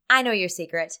I know your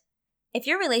secret. If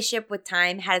your relationship with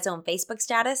time had its own Facebook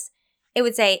status, it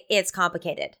would say it's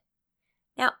complicated.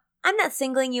 Now, I'm not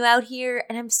singling you out here,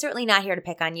 and I'm certainly not here to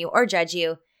pick on you or judge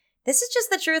you. This is just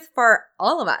the truth for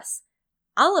all of us.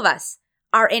 All of us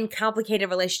are in complicated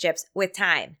relationships with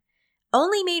time,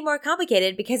 only made more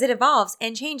complicated because it evolves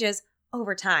and changes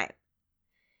over time.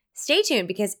 Stay tuned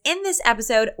because in this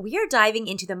episode, we are diving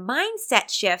into the mindset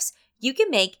shifts you can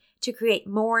make to create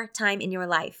more time in your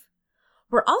life.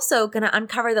 We're also going to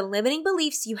uncover the limiting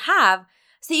beliefs you have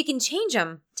so you can change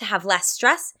them to have less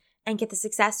stress and get the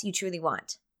success you truly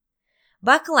want.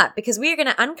 Buckle up because we are going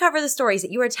to uncover the stories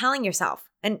that you are telling yourself.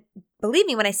 And believe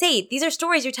me when I say these are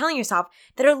stories you're telling yourself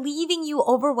that are leaving you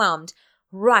overwhelmed,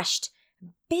 rushed,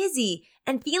 busy,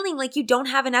 and feeling like you don't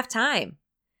have enough time.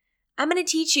 I'm going to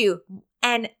teach you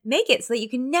and make it so that you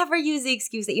can never use the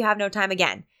excuse that you have no time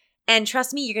again. And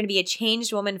trust me, you're going to be a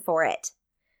changed woman for it.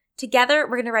 Together,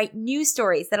 we're going to write new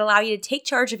stories that allow you to take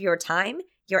charge of your time,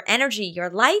 your energy, your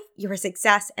life, your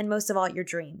success, and most of all, your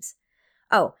dreams.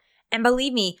 Oh, and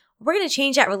believe me, we're going to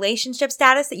change that relationship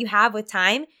status that you have with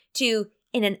time to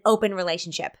in an open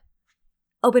relationship.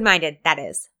 Open-minded, that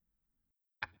is.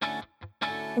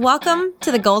 Welcome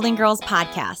to the Golden Girls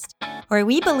Podcast, where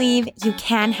we believe you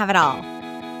can have it all.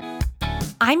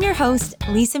 I'm your host,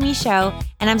 Lisa Michaud,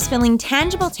 and I'm spilling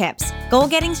tangible tips,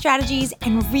 goal-getting strategies,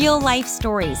 and real-life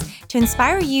stories to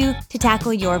inspire you to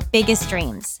tackle your biggest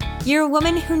dreams. You're a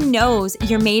woman who knows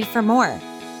you're made for more.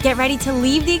 Get ready to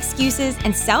leave the excuses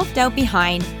and self-doubt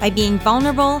behind by being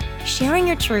vulnerable, sharing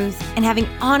your truth, and having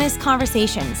honest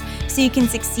conversations so you can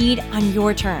succeed on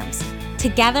your terms.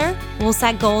 Together, we'll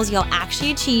set goals you'll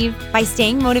actually achieve by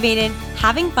staying motivated,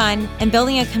 having fun, and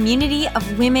building a community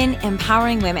of women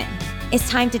empowering women. It's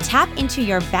time to tap into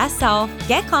your best self,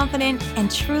 get confident,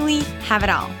 and truly have it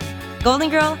all. Golden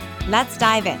Girl, let's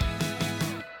dive in.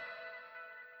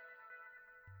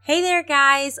 Hey there,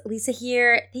 guys. Lisa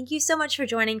here. Thank you so much for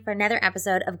joining for another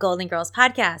episode of Golden Girls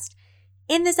Podcast.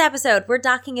 In this episode, we're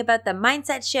talking about the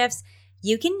mindset shifts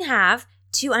you can have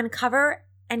to uncover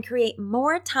and create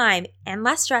more time and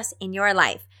less stress in your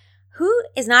life. Who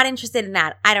is not interested in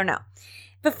that? I don't know.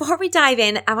 Before we dive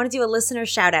in, I want to do a listener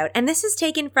shout out, and this is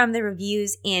taken from the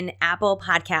reviews in Apple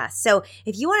Podcasts. So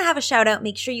if you want to have a shout out,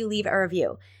 make sure you leave a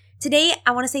review. Today,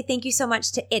 I want to say thank you so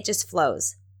much to It Just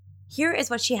Flows. Here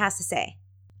is what she has to say.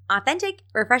 Authentic,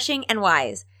 refreshing, and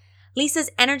wise.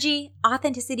 Lisa's energy,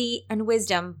 authenticity, and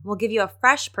wisdom will give you a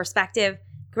fresh perspective,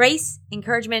 grace,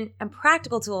 encouragement, and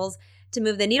practical tools to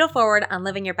move the needle forward on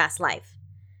living your best life.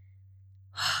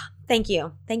 Thank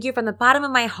you. Thank you from the bottom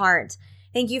of my heart.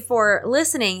 Thank you for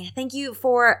listening. Thank you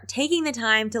for taking the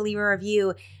time to leave a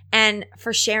review and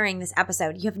for sharing this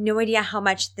episode. You have no idea how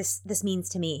much this means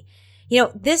to me. You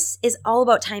know, this is all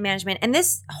about time management. And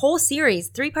this whole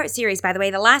series, 3-part series, by the way,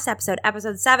 the last episode,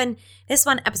 episode 7, this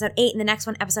one, episode 8, and the next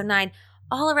one, episode 9,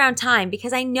 all around time,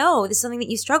 because I know this is something that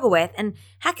you struggle with. And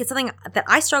heck, it's something that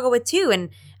I struggle with too. And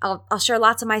I'll share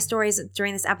lots of my stories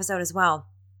during this episode as well.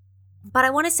 But I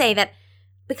want to say that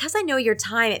because I know your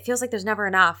time, it feels like there's never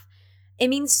enough. It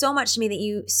means so much to me that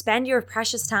you spend your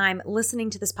precious time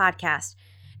listening to this podcast,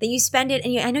 that you spend it,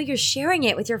 and I know you're sharing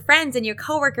it with your friends and your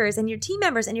coworkers and your team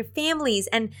members and your families.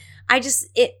 And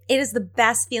it is the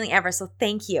best feeling ever. So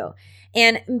thank you.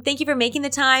 And thank you for making the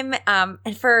time.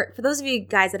 And for those of you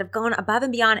guys that have gone above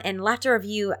and beyond and left a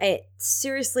review, it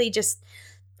seriously I just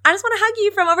want to hug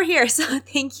you from over here. So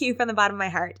thank you from the bottom of my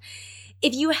heart.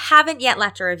 If you haven't yet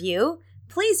left a review,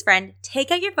 please, friend,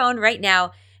 take out your phone right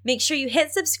now. Make sure you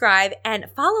hit subscribe and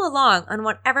follow along on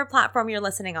whatever platform you're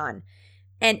listening on.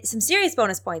 And some serious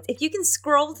bonus points. If you can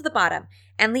scroll to the bottom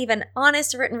and leave an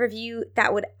honest written review,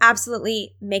 that would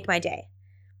absolutely make my day.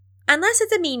 Unless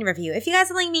it's a mean review. If you got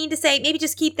something mean to say, maybe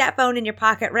just keep that phone in your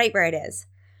pocket right where it is.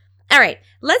 All right,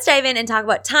 let's dive in and talk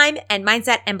about time and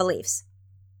mindset and beliefs.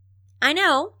 I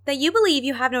know that you believe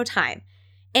you have no time,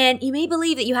 and you may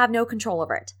believe that you have no control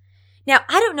over it. Now,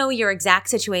 I don't know your exact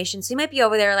situation, so you might be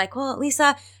over there like, well,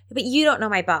 Lisa, but you don't know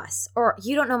my boss, or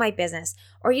you don't know my business,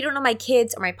 or you don't know my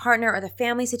kids or my partner or the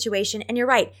family situation, and you're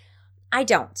right, I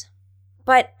don't.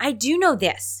 But I do know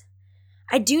this.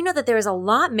 I do know that there is a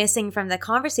lot missing from the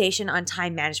conversation on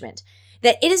time management,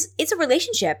 that it's a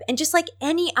relationship, and just like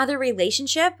any other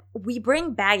relationship, we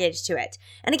bring baggage to it.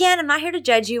 And again, I'm not here to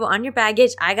judge you on your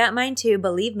baggage. I got mine too,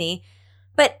 believe me.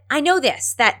 But I know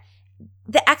this, that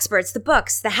the experts, the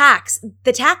books, the hacks,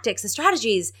 the tactics, the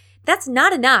strategies, that's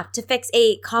not enough to fix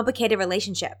a complicated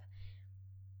relationship.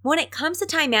 When it comes to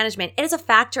time management, it is a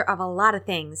factor of a lot of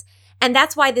things. And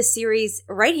that's why this series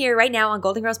right here, right now on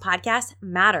Golden Girls Podcast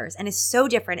matters and is so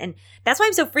different. And that's why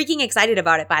I'm so freaking excited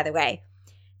about it, by the way.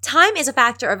 Time is a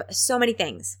factor of so many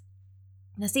things.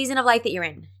 The season of life that you're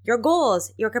in, your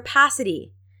goals, your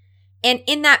capacity. And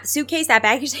in that suitcase, that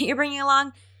baggage that you're bringing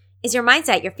along is your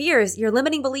mindset, your fears, your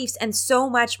limiting beliefs, and so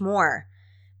much more.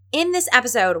 In this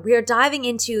episode, we are diving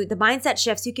into the mindset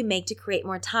shifts you can make to create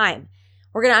more time.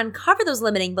 We're going to uncover those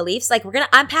limiting beliefs, like we're going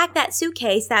to unpack that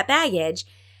suitcase, that baggage,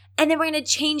 and then we're going to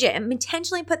change it and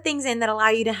intentionally put things in that allow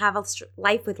you to have a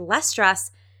life with less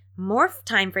stress, more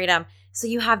time freedom, so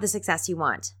you have the success you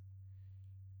want.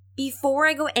 Before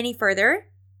you go any further,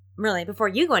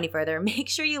 make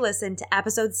sure you listen to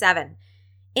episode 7.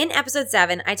 In episode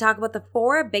 7, I talk about the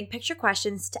 4 big picture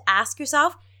questions to ask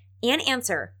yourself and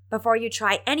answer before you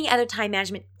try any other time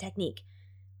management technique.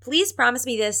 Please promise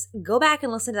me this. Go back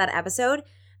and listen to that episode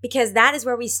because that is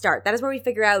where we start. That is where we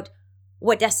figure out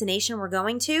what destination we're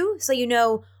going to so you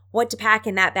know what to pack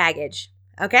in that baggage.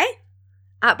 Okay?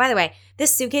 By the way,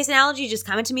 this suitcase analogy just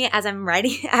coming to me as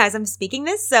I'm speaking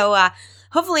this. So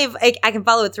hopefully I can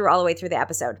follow it through all the way through the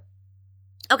episode.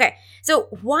 Okay, so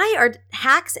why are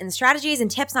hacks and strategies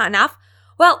and tips not enough?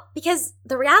 Well, because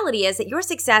the reality is that your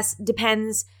success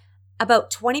depends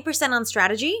about 20% on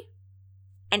strategy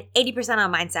and 80%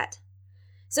 on mindset.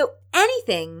 So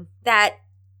anything that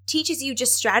teaches you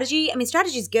just strategy,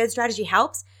 strategy is good, strategy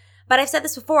helps, but I've said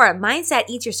this before, mindset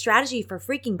eats your strategy for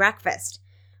freaking breakfast.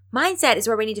 Mindset is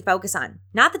where we need to focus on,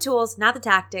 not the tools, not the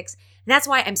tactics, and that's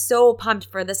why I'm so pumped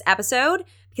for this episode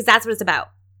because that's what it's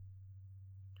about.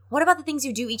 What about the things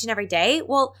you do each and every day?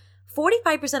 Well,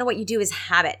 45% of what you do is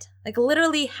habit. Like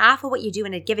literally half of what you do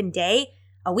in a given day,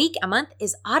 a week, a month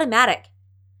is automatic.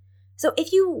 So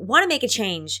if you want to make a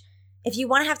change, if you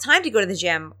want to have time to go to the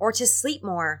gym or to sleep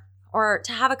more or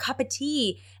to have a cup of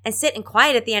tea and sit in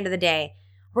quiet at the end of the day,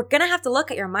 we're going to have to look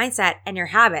at your mindset and your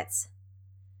habits.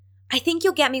 I think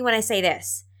you'll get me when I say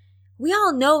this. We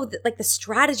all know that the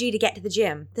strategy to get to the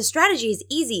gym. The strategy is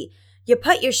easy. You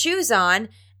put your shoes on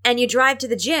and you drive to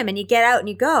the gym and you get out and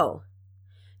you go.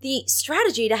 The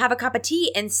strategy to have a cup of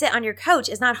tea and sit on your couch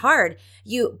is not hard.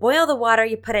 You boil the water,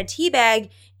 you put a tea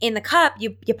bag in the cup,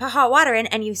 you put hot water in,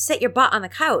 and you sit your butt on the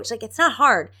couch. It's not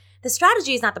hard. The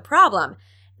strategy is not the problem.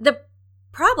 The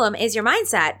problem is your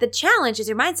mindset. The challenge is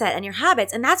your mindset and your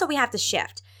habits, and that's what we have to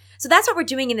shift. So that's what we're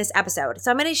doing in this episode. So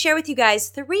I'm going to share with you guys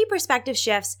 3 perspective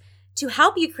shifts to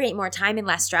help you create more time and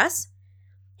less stress.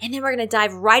 And then we're going to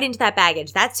dive right into that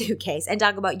baggage, that suitcase, and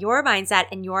talk about your mindset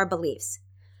and your beliefs.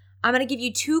 I'm going to give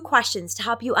you 2 questions to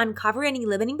help you uncover any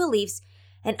limiting beliefs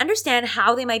and understand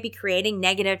how they might be creating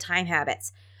negative time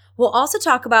habits. We'll also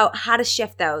talk about how to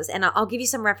shift those, and I'll give you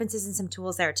some references and some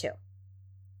tools there too.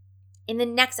 In the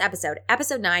next episode,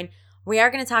 episode 9, we are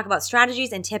going to talk about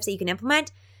strategies and tips that you can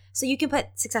implement so you can put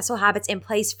successful habits in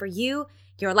place for you,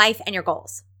 your life, and your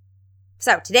goals.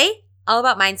 So today, all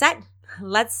about mindset.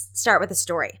 Let's start with a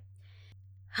story.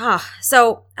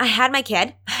 So I had my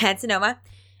kid, I had Sonoma,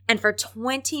 and for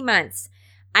 20 months,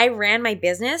 I ran my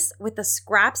business with the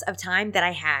scraps of time that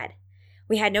I had.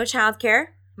 We had no childcare.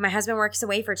 My husband works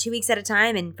away for 2 weeks at a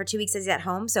time, and for 2 weeks he's at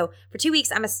home. So for 2 weeks,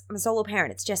 I'm a solo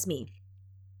parent. It's just me.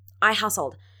 I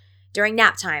hustled during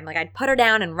nap time. I'd put her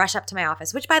down and rush up to my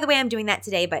office, which by the way, I'm doing that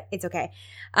today, but it's okay.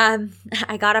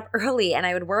 I got up early and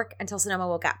I would work until Sonoma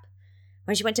woke up.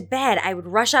 When she went to bed, I would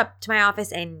rush up to my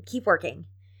office and keep working.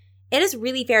 It is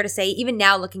really fair to say, even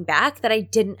now looking back, that I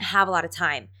didn't have a lot of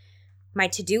time. My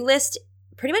to-do list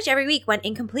pretty much every week went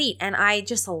incomplete and I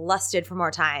just lusted for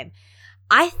more time.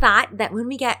 I thought that when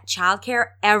we get childcare,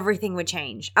 everything would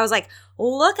change. I was like,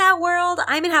 look out world,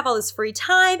 I'm going to have all this free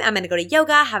time. I'm going to go to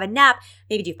yoga, have a nap,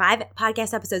 maybe do 5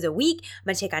 podcast episodes a week. I'm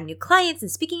going to take on new clients and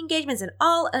speaking engagements and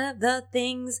all of the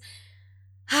things.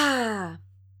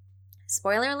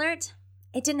 Spoiler alert,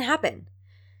 it didn't happen.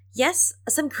 Yes,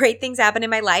 some great things happened in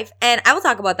my life, and I will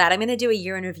talk about that. I'm going to do a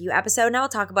year in review episode, and I will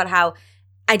talk about how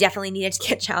I definitely needed to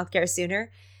get childcare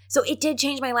sooner. So it did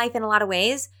change my life in a lot of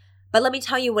ways, but let me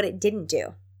tell you what it didn't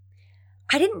do.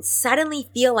 I didn't suddenly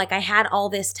feel like I had all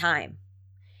this time.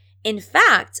 In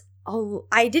fact,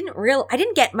 I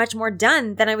didn't get much more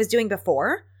done than I was doing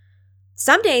before.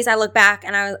 Some days I look back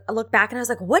and I was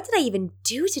like, what did I even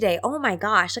do today? Oh my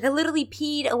gosh, I literally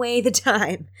peed away the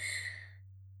time.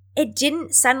 It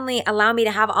didn't suddenly allow me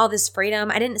to have all this freedom.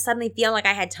 I didn't suddenly feel like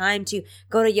I had time to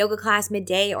go to yoga class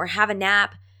midday or have a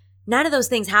nap. None of those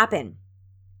things happen.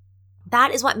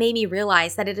 That is what made me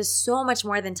realize that it is so much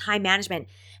more than time management.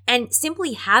 And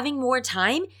simply having more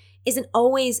time isn't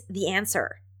always the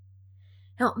answer.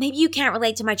 Now, maybe you can't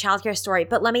relate to my childcare story,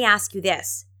 but let me ask you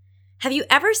this. Have you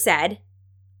ever said,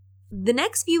 the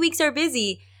next few weeks are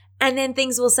busy and then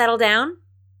things will settle down,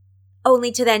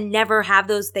 only to then never have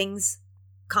those things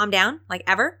calm down,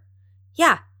 ever?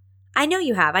 Yeah, I know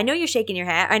you have. I know you're shaking your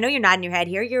head. I know you're nodding your head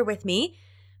here. You're with me.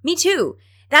 Me too.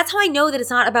 That's how I know that it's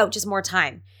not about just more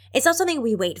time. It's not something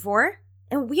we wait for.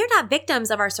 And we are not victims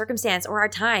of our circumstance or our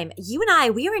time. You and I,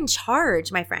 we are in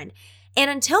charge, my friend. And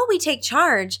until we take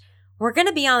charge, we're going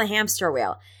to be on the hamster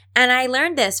wheel. And I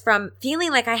learned this from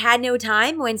feeling like I had no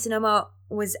time when Sonoma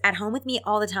was at home with me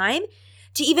all the time,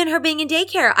 to even her being in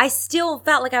daycare. I still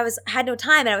felt like I had no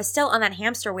time and I was still on that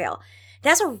hamster wheel.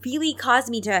 That's what really caused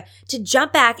me to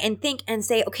jump back and think and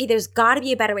say, okay, there's got to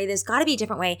be a better way. There's got to be a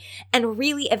different way, and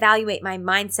really evaluate my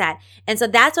mindset. And so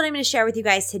that's what I'm going to share with you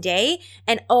guys today.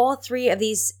 And all 3 of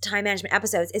these time management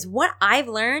episodes is what I've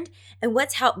learned and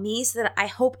what's helped me, so that I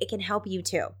hope it can help you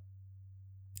too.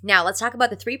 Now, let's talk about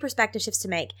the 3 perspective shifts to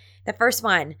make. The first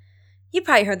one, you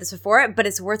probably heard this before, but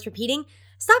it's worth repeating.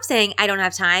 Stop saying I don't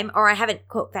have time or I haven't,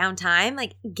 quote, found time.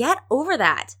 Like, get over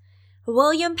that.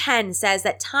 William Penn says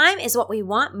that time is what we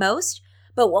want most,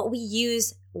 but what we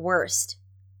use worst.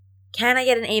 Can I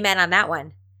get an amen on that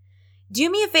one? Do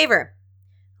me a favor.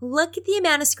 Look at the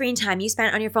amount of screen time you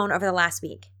spent on your phone over the last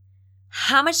week.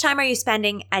 How much time are you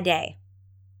spending a day?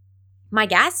 My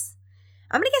guess?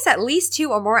 I'm going to guess at least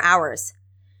 2 or more hours.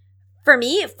 For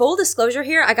me, full disclosure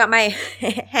here, I got my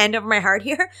hand over my heart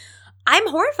here. I'm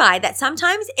horrified that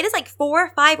sometimes it is like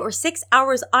 4, 5, or 6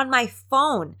 hours on my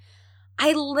phone.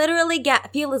 I literally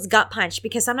feel this gut punch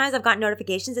because sometimes I've gotten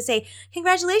notifications that say,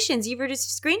 congratulations, you've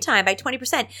reduced screen time by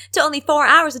 20% to only 4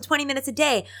 hours and 20 minutes a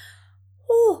day.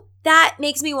 Ooh, that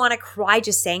makes me want to cry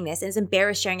just saying this, and it's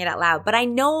embarrassed sharing it out loud. But I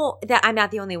know that I'm not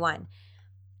the only one.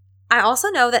 I also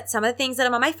know that some of the things that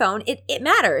I'm on my phone, it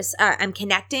matters. I'm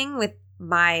connecting with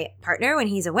my partner when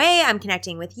he's away. I'm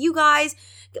connecting with you guys.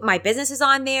 My business is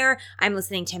on there. I'm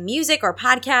listening to music or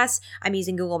podcasts. I'm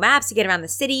using Google Maps to get around the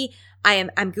city. I'm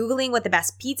Googling what the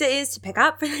best pizza is to pick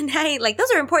up for the night. Like, those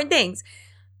are important things.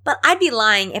 But I'd be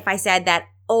lying if I said that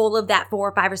all of that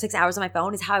 4, 5, or 6 hours on my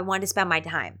phone is how I wanted to spend my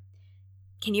time.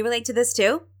 Can you relate to this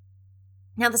too?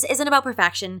 Now, this isn't about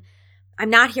perfection.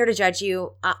 I'm not here to judge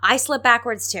you. I slip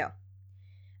backwards too.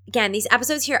 Again, these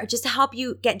episodes here are just to help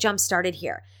you get jump started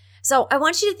here. So I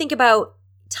want you to think about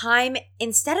time.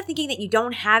 Instead of thinking that you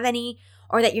don't have any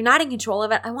or that you're not in control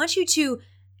of it, I want you to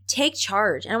take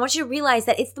charge. And I want you to realize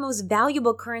that it's the most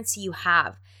valuable currency you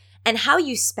have. And how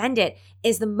you spend it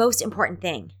is the most important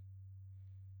thing.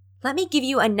 Let me give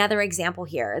you another example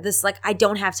here. This, like, I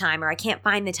don't have time or I can't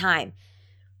find the time.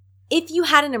 If you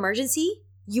had an emergency,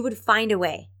 you would find a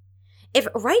way. If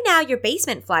right now your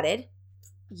basement flooded,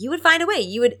 you would find a way.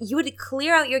 You would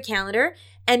clear out your calendar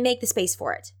and make the space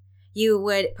for it. You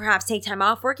would perhaps take time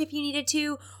off work if you needed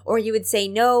to, or you would say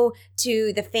no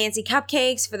to the fancy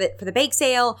cupcakes for the bake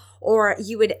sale, or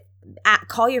you would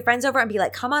call your friends over and be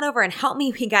like, come on over and help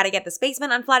me. We got to get this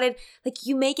basement unflooded. Like,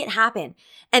 you make it happen.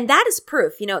 And that is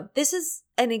proof. This is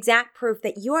an exact proof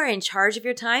that you are in charge of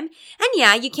your time. And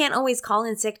yeah, you can't always call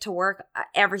in sick to work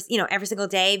every single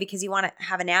day because you want to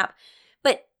have a nap.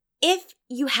 But if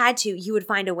you had to, you would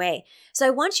find a way. So I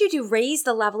want you to raise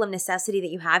the level of necessity that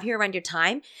you have here around your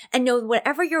time, and know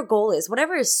whatever your goal is,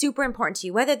 whatever is super important to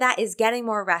you, whether that is getting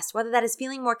more rest, whether that is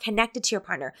feeling more connected to your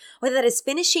partner, whether that is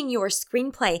finishing your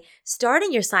screenplay,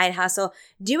 starting your side hustle,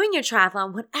 doing your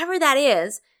triathlon, whatever that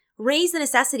is, raise the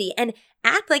necessity and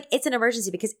act like it's an emergency,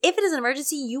 because if it is an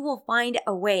emergency, you will find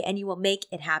a way and you will make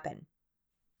it happen.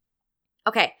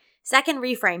 Okay, second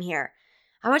reframe here.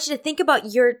 I want you to think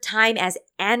about your time as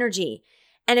energy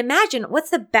and imagine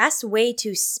what's the best way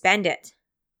to spend it.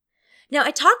 Now, I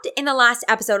talked in the last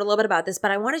episode a little bit about this, but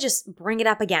I want to just bring it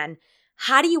up again.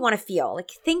 How do you want to feel?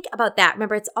 Like, think about that.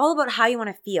 Remember, it's all about how you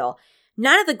want to feel.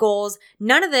 None of the goals,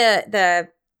 none of the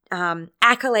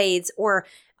accolades or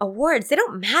awards, they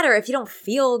don't matter if you don't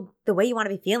feel the way you want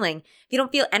to be feeling. If you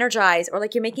don't feel energized or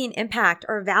like you're making an impact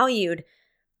or valued,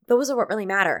 those are what really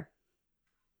matter.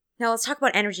 Now, let's talk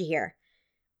about energy here.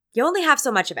 You only have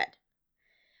so much of it.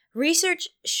 Research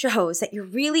shows that you're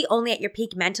really only at your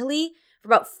peak mentally for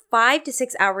about 5 to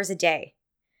 6 hours a day.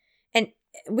 And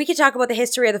we could talk about the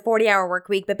history of the 40-hour work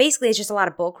week, but basically it's just a lot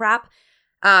of bull crap.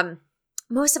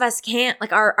 Most of us can't,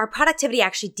 like, our productivity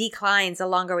actually declines the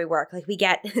longer we work. Like, we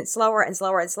get slower and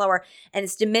slower and slower, and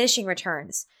it's diminishing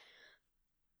returns.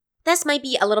 This might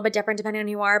be a little bit different depending on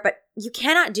who you are, but you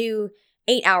cannot do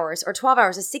 8 hours or 12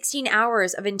 hours or 16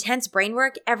 hours of intense brain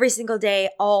work every single day,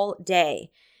 all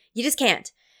day. You just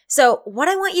can't. So what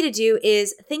I want you to do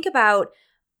is think about,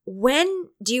 when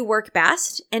do you work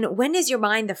best and when is your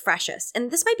mind the freshest?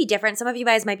 And this might be different. Some of you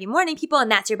guys might be morning people and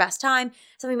that's your best time.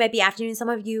 Some of you might be afternoon. Some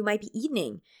of you might be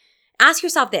evening. Ask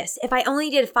yourself this: if I only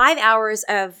did 5 hours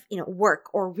of work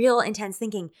or real intense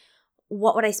thinking,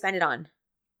 what would I spend it on?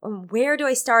 Where do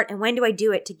I start and when do I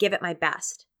do it to give it my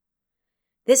best?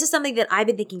 This is something that I've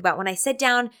been thinking about when I sit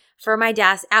down at my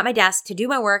desk to do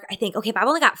my work. I think, okay, if I've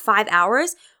only got 5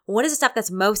 hours, what is the stuff that's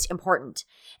most important?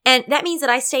 And that means that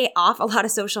I stay off a lot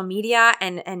of social media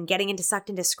and getting sucked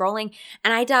into scrolling.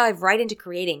 And I dive right into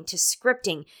creating, to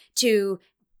scripting, to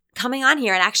coming on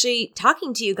here and actually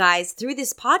talking to you guys through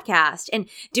this podcast and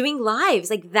doing lives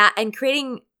like that and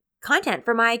creating content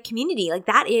for my community. Like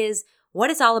that is what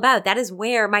it's all about. That is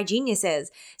where my genius is.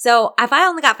 So if I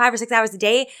only got 5 or 6 hours a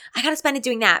day, I got to spend it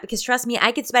doing that, because trust me,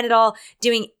 I could spend it all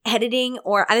doing editing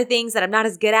or other things that I'm not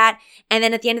as good at. And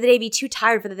then at the end of the day, be too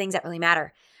tired for the things that really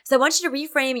matter. So I want you to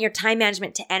reframe your time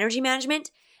management to energy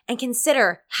management and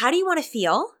consider, how do you want to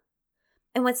feel?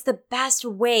 And what's the best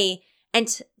way and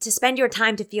to spend your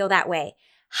time to feel that way?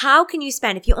 How can you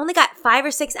spend, if you only got 5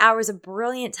 or 6 hours of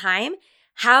brilliant time,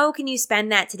 how can you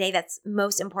spend that today that's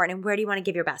most important, and where do you want to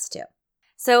give your best to?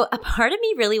 So a part of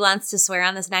me really wants to swear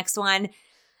on this next one,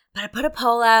 but I put a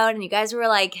poll out and you guys were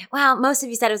like, well, most of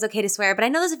you said it was okay to swear, but I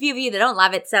know there's a few of you that don't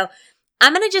love it. So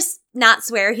I'm going to just not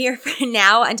swear here for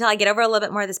now until I get over a little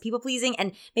bit more of this people pleasing,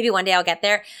 and maybe one day I'll get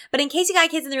there. But in case you got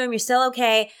kids in the room, you're still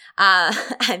okay.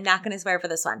 I'm not going to swear for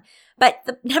this one.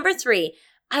 But number 3,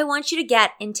 I want you to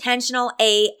get intentional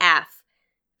AF.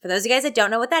 For those of you guys that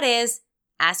don't know what that is,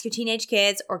 ask your teenage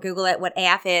kids or Google it what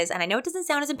AF is. And I know it doesn't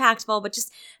sound as impactful, but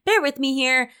just bear with me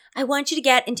here. I want you to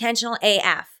get intentional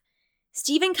AF.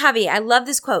 Stephen Covey, I love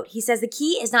this quote. He says, the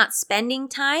key is not spending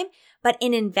time, but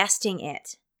in investing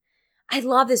it. I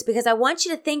love this because I want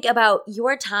you to think about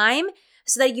your time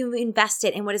so that you invest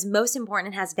it in what is most important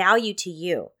and has value to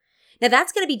you. Now,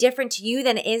 that's going to be different to you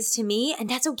than it is to me, and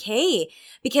that's okay,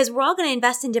 because we're all going to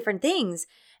invest in different things.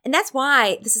 And that's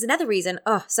why, this is another reason,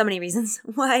 so many reasons,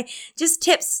 why just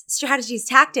tips, strategies,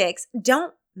 tactics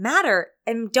don't matter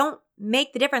and don't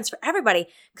make the difference for everybody,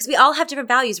 because we all have different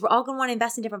values. We're all going to want to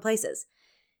invest in different places.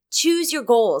 Choose your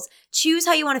goals, choose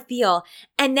how you want to feel,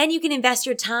 and then you can invest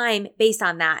your time based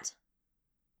on that.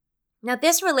 Now,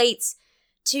 this relates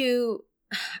to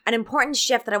an important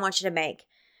shift that I want you to make.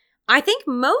 I think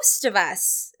most of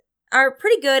us are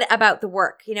pretty good about the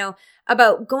work,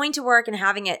 about going to work and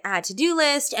having a to-do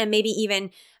list and maybe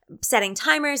even setting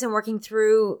timers and working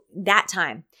through that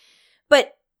time.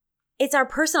 But it's our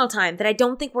personal time that I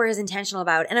don't think we're as intentional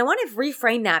about. And I want to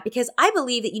reframe that, because I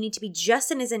believe that you need to be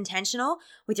just as intentional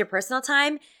with your personal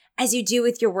time as you do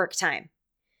with your work time.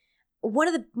 One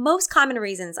of the most common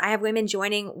reasons I have women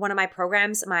joining one of my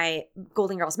programs, my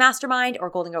Golden Girls Mastermind or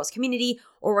Golden Girls Community,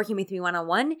 or working with me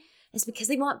one-on-one, is because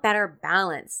they want better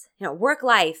balance. Work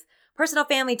life, personal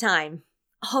family time,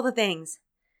 all the things.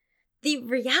 The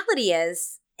reality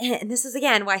is, and this is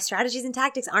again why strategies and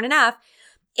tactics aren't enough,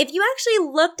 if you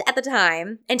actually looked at the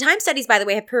time, and time studies, by the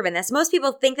way, have proven this. Most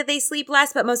people think that they sleep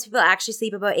less, but most people actually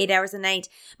sleep about 8 hours a night.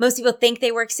 Most people think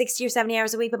they work 60 or 70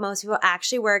 hours a week, but most people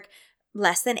actually work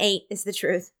less than 8 is the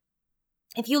truth.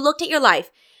 If you looked at your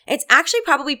life, it's actually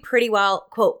probably pretty well,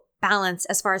 quote, balanced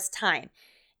as far as time.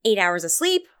 8 hours of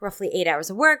sleep, roughly 8 hours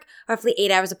of work, roughly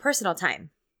 8 hours of personal time.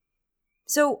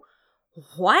 So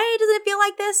why doesn't it feel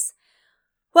like this?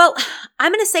 Well,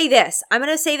 I'm going to say this.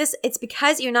 It's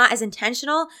because you're not as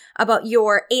intentional about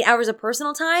your 8 hours of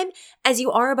personal time as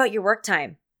you are about your work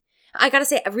time. I got to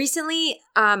say, recently,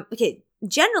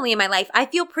 generally in my life, I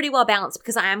feel pretty well balanced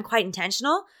because I am quite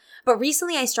intentional. But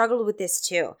recently I struggled with this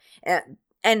too.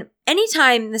 And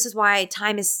anytime, this is why you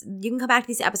can come back to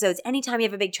these episodes anytime you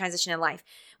have a big transition in life.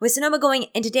 With Sonoma going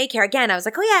into daycare again, I was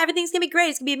like, oh yeah, everything's going to be great.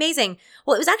 It's going to be amazing.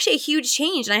 Well, it was actually a huge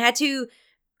change and I had to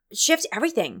shift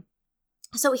everything.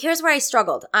 So here's where I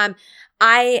struggled.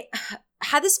 I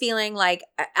had this feeling like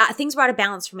things were out of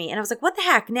balance for me. And I was like, what the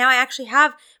heck? Now I actually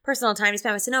have personal time to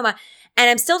spend with Sonoma. And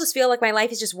I'm still just feel like my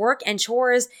life is just work and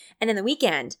chores and then the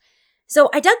weekend. So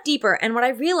I dug deeper, and what I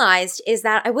realized is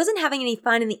that I wasn't having any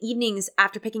fun in the evenings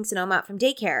after picking Sonoma up from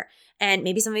daycare. And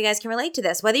maybe some of you guys can relate to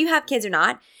this. Whether you have kids or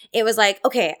not, it was like,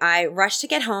 okay, I rush to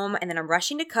get home, and then I'm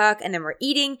rushing to cook, and then we're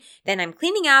eating, then I'm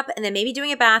cleaning up, and then maybe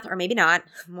doing a bath, or maybe not.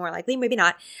 More likely, maybe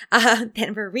not.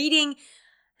 Then we're reading,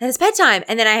 then it's bedtime,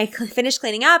 and then I finish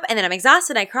cleaning up, and then I'm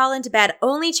exhausted, I crawl into bed,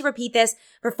 only to repeat this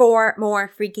for 4 more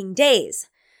freaking days.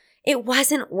 It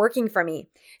wasn't working for me.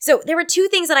 So there were 2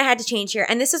 things that I had to change here.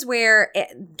 And this is where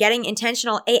getting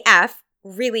intentional AF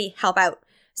really help out.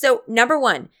 So number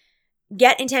 1,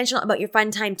 get intentional about your fun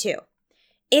time too.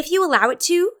 If you allow it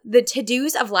to, the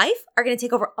to-dos of life are going to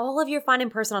take over all of your fun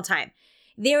and personal time.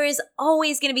 There is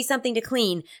always going to be something to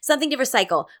clean, something to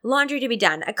recycle, laundry to be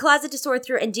done, a closet to sort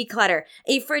through and declutter,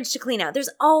 a fridge to clean out. There's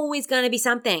always going to be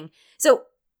something. So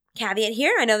caveat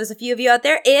here, I know there's a few of you out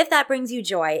there, if that brings you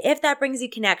joy, if that brings you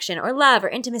connection or love or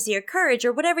intimacy or courage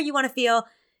or whatever you want to feel,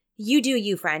 you do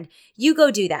you, friend. You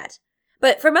go do that.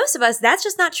 But for most of us, that's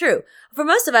just not true. For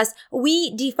most of us,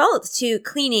 we default to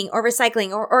cleaning or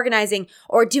recycling or organizing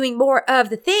or doing more of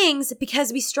the things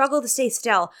because we struggle to stay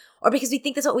still or because we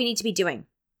think that's what we need to be doing.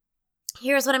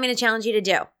 Here's what I'm going to challenge you to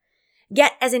do.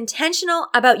 Get as intentional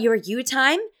about your you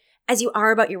time as you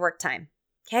are about your work time.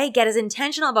 Okay? Get as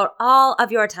intentional about all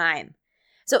of your time.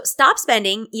 So stop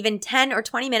spending even 10 or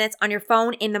 20 minutes on your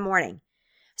phone in the morning.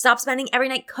 Stop spending every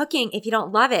night cooking if you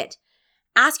don't love it.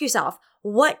 Ask yourself,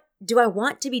 what do I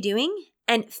want to be doing?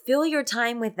 And fill your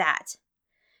time with that.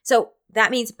 So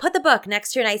that means put the book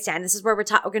next to your nightstand. This is where we're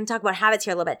going to talk about habits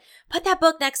here a little bit. Put that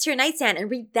book next to your nightstand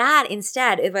and read that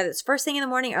instead, whether it's first thing in the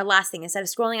morning or last thing, instead of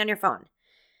scrolling on your phone.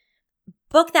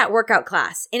 Book that workout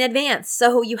class in advance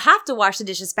so you have to wash the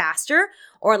dishes faster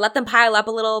or let them pile up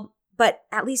a little, but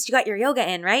at least you got your yoga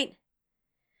in, right?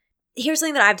 Here's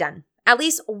something that I've done. At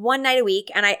least one night a week,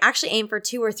 and I actually aim for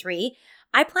 2 or 3,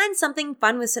 I plan something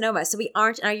fun with Sonoma so we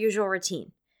aren't in our usual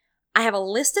routine. I have a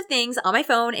list of things on my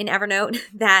phone in Evernote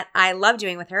that I love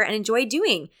doing with her and enjoy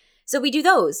doing. So we do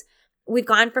those. We've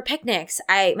gone for picnics.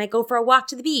 I might go for a walk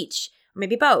to the beach, or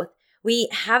maybe both. We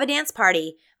have a dance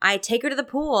party. I take her to the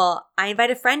pool. I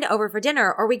invite a friend over for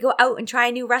dinner, or we go out and try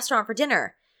a new restaurant for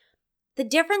dinner. The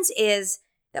difference is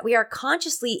that we are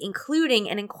consciously including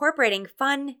and incorporating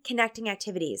fun, connecting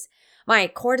activities, my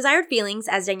core desired feelings,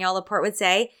 as Danielle Laporte would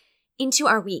say, into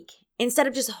our week, instead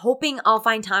of just hoping I'll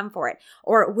find time for it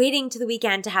or waiting to the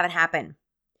weekend to have it happen.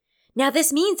 Now,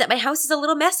 this means that my house is a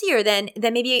little messier than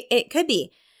maybe it could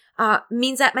be.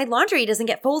 Means that my laundry doesn't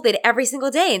get folded every single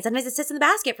day, and sometimes it sits in the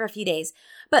basket for a few days.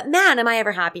 But man, am I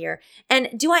ever happier. And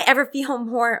do I ever feel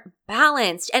more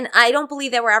balanced? And I don't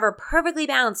believe that we're ever perfectly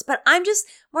balanced, but I'm just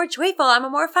more joyful. I'm a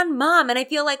more fun mom. And I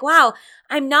feel like, wow,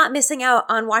 I'm not missing out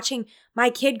on watching my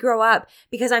kid grow up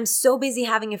because I'm so busy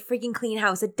having a freaking clean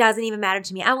house. It doesn't even matter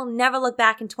to me. I will never look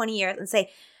back in 20 years and say,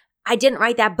 I didn't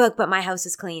write that book, but my house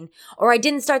is clean. Or I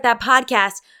didn't start that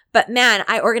podcast, but man,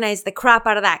 I organized the crap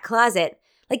out of that closet.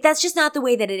 Like, that's just not the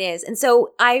way that it is. And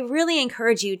so I really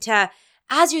encourage you to,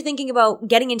 as you're thinking about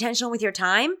getting intentional with your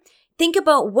time, think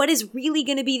about what is really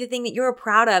going to be the thing that you're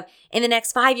proud of in the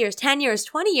next 5 years, 10 years,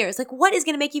 20 years. Like, what is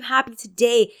going to make you happy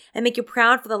today and make you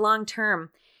proud for the long term?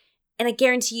 And I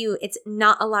guarantee you, it's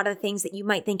not a lot of the things that you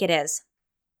might think it is.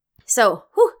 So,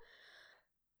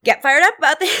 get fired up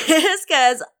about this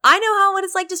because I know what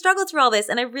it's like to struggle through all this.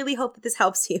 And I really hope that this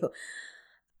helps you.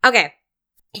 Okay.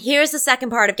 Here's the second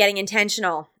part of getting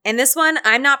intentional. And this one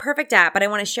I'm not perfect at, but I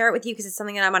want to share it with you because it's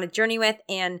something that I'm on a journey with.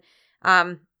 And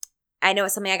I know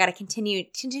it's something I got to continue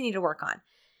to work on.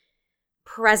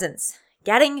 Presence.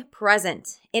 Getting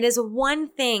present. It is one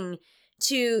thing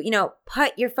to,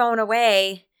 put your phone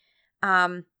away,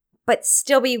 but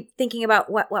still be thinking about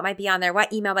what might be on there,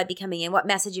 what email might be coming in, what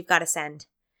message you've got to send.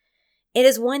 It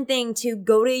is one thing to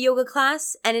go to a yoga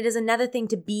class, and it is another thing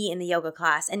to be in the yoga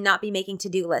class and not be making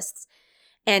to-do lists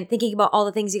and thinking about all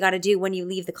the things you got to do when you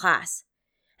leave the class.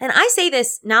 And I say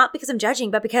this not because I'm judging,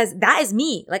 but because that is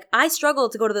me. Like, I struggle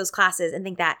to go to those classes and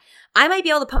think that I might be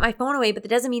able to put my phone away, but that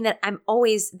doesn't mean that I'm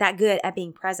always that good at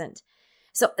being present.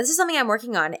 So this is something I'm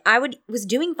working on. I was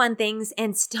doing fun things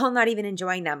and still not even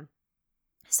enjoying them.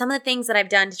 Some of the things that I've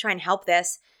done to try and help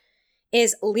this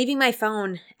is leaving my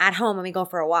phone at home when we go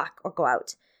for a walk or go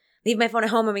out. Leave my phone at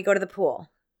home when we go to the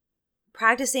pool.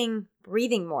 Practicing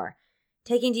breathing more.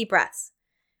 Taking deep breaths.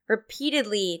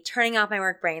 Repeatedly turning off my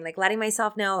work brain, like letting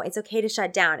myself know it's okay to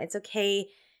shut down. It's okay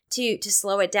to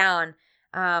slow it down.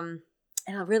 And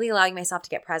really allowing myself to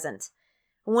get present.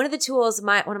 One of the tools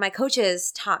one of my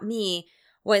coaches taught me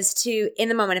was to, in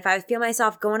the moment, if I feel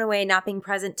myself going away, not being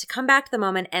present, to come back to the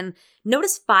moment and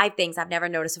notice 5 things I've never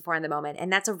noticed before in the moment.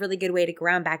 And that's a really good way to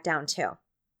ground back down too.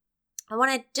 I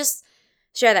want to just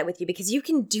share that with you because you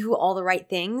can do all the right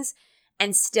things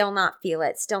and still not feel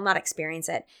it, still not experience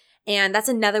it. And that's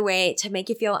another way to make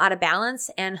you feel out of balance.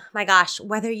 And my gosh,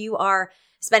 whether you are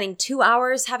spending 2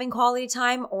 hours having quality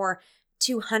time or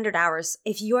 200 hours,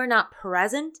 if you are not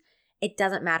present, it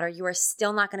doesn't matter. You are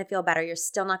still not going to feel better. You're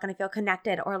still not going to feel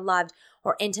connected or loved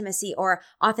or intimacy or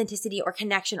authenticity or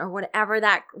connection or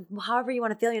however you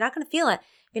want to feel. You're not going to feel it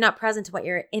if you're not present to what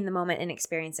you're in the moment and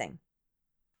experiencing.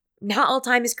 Not all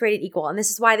time is created equal. And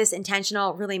this is why this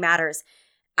intentional really matters.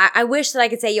 I wish that I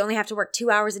could say you only have to work 2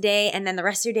 hours a day and then the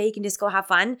rest of your day you can just go have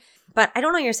fun. But I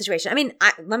don't know your situation. I mean,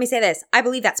 let me say this. I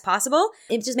believe that's possible.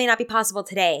 It just may not be possible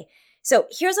today. So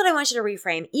here's what I want you to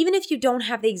reframe. Even if you don't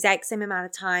have the exact same amount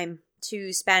of time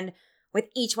to spend with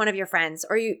each one of your friends,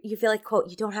 or you feel like, quote,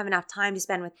 you don't have enough time to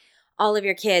spend with all of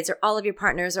your kids or all of your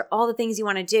partners or all the things you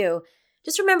want to do,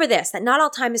 just remember this, that not all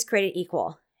time is created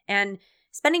equal. And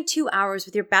spending 2 hours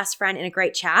with your best friend in a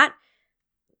great chat,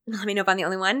 let me know if I'm the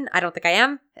only one. I don't think I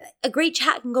am. A great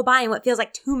chat can go by in what feels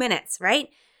like 2 minutes, right?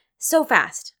 So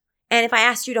fast. And if I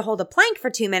asked you to hold a plank for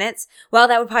 2 minutes, well,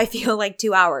 that would probably feel like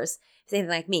 2 hours, same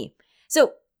like me.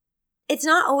 So it's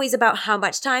not always about how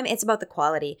much time, it's about the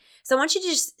quality. So I want you to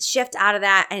just shift out of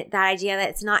that idea that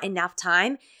it's not enough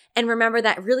time, and remember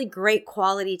that really great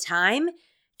quality time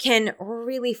can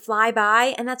really fly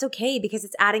by, and that's okay because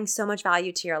it's adding so much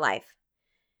value to your life.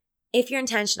 If you're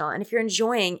intentional and if you're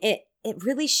enjoying it, it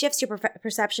really shifts your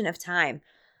perception of time.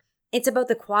 It's about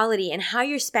the quality and how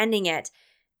you're spending it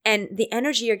and the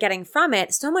energy you're getting from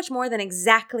it, so much more than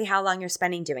exactly how long you're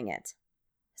spending doing it.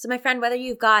 So my friend, whether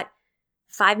you've got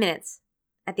 5 minutes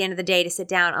at the end of the day to sit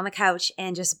down on the couch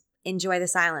and just enjoy the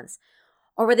silence,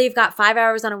 or whether you've got 5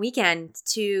 hours on a weekend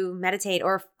to meditate,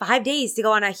 or 5 days to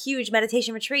go on a huge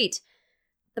meditation retreat,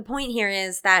 the point here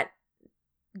is that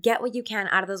get what you can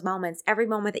out of those moments. Every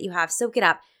moment that you have, soak it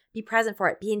up, be present for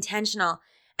it, be intentional.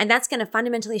 And that's going to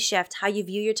fundamentally shift how you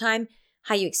view your time,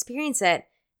 how you experience it,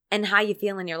 and how you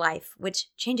feel in your life, which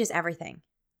changes everything.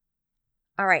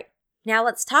 All right, now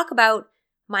let's talk about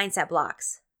mindset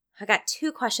blocks. I got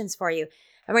 2 questions for you.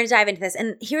 I'm going to dive into this.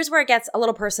 And here's where it gets a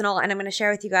little personal, and I'm going to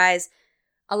share with you guys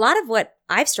a lot of what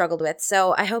I've struggled with.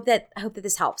 So I hope that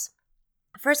this helps.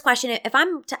 First question, if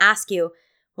I'm to ask you,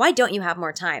 why don't you have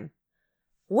more time?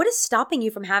 What is stopping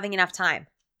you from having enough time?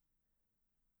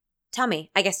 Tell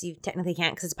me. I guess you technically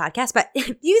can't because it's a podcast, but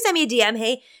you send me a DM,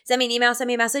 hey, send me an email, send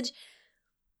me a message.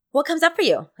 What comes up for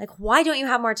you? Like, why don't you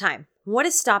have more time? What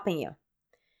is stopping you?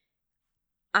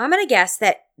 I'm going to guess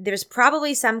that there's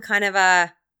probably some kind of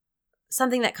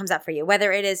something that comes up for you,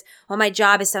 whether it is, well, my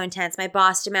job is so intense, my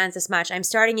boss demands this much, I'm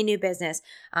starting a new business,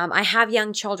 I have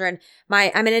young children,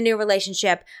 I'm in a new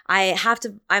relationship,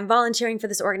 I'm volunteering for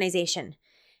this organization.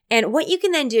 And what you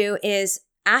can then do is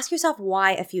ask yourself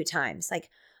why a few times. Like,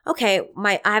 okay,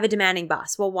 I have a demanding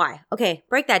boss. Well, why? Okay,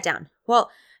 break that down.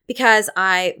 Well, because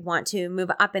I want to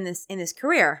move up in this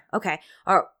career. Okay.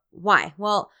 Or why?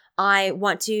 Well, I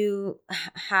want to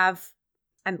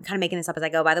I'm kind of making this up as I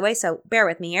go, by the way, so bear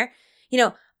with me here.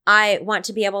 I want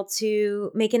to be able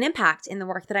to make an impact in the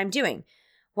work that I'm doing.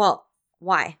 Well,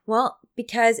 why? Well,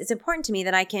 because it's important to me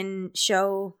that I can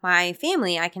show my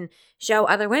family, I can show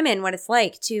other women what it's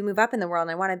like to move up in the world,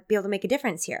 and I want to be able to make a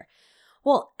difference here.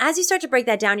 Well, as you start to break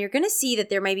that down, you're going to see that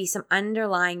there may be some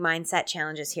underlying mindset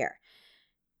challenges here.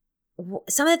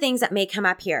 Some of the things that may come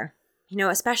up here,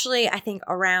 especially I think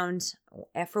around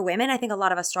for women, I think a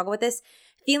lot of us struggle with this,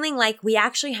 feeling like we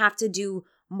actually have to do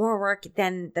more work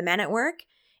than the men at work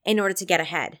in order to get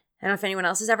ahead. I don't know if anyone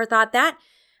else has ever thought that.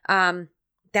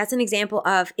 That's an example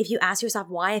of, if you ask yourself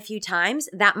why a few times,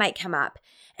 that might come up.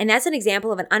 And that's an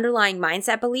example of an underlying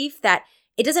mindset belief that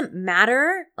it doesn't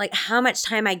matter like how much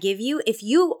time I give you. If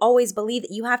you always believe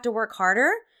that you have to work harder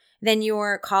than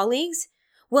your colleagues,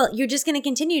 well, you're just going to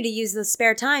continue to use the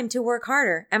spare time to work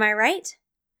harder. Am I right?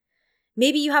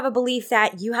 Maybe you have a belief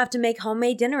that you have to make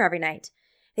homemade dinner every night,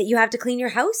 that you have to clean your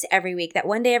house every week, that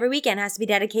one day every weekend has to be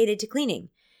dedicated to cleaning,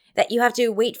 that you have to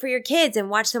wait for your kids and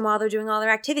watch them while they're doing all their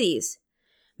activities.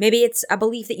 Maybe it's a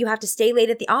belief that you have to stay late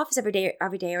at the office every day,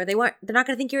 or they're not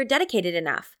going to think you're dedicated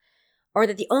enough, or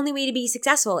that the only way to be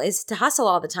successful is to hustle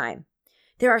all the time.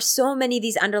 There are so many of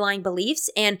these underlying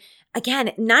beliefs, and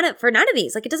again, none of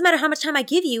these, like, it doesn't matter how much time I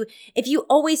give you, if you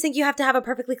always think you have to have a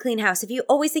perfectly clean house, if you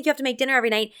always think you have to make dinner every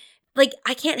night, like,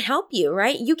 I can't help you,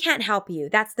 right? You can't help you.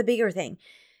 That's the bigger thing.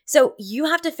 So you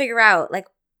have to figure out like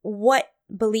what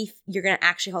belief you're going to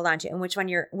actually hold on to, and which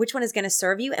one is going to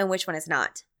serve you and which one is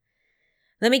not.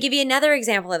 Let me give you another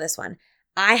example of this one.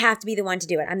 I have to be the one to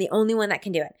do it. I'm the only one that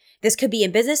can do it. This could be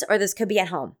in business or this could be at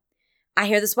home. I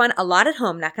hear this one a lot at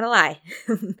home, not going to lie.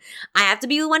 I have to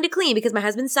be the one to clean because my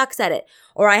husband sucks at it.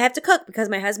 Or I have to cook because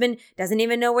my husband doesn't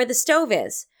even know where the stove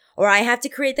is. Or I have to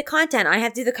create the content. I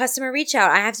have to do the customer reach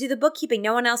out. I have to do the bookkeeping.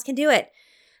 No one else can do it.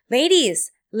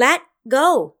 Ladies, let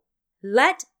go.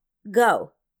 Let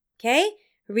go. Okay?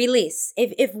 Release.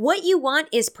 If what you want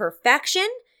is perfection,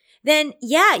 then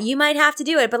yeah, you might have to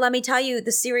do it. But let me tell you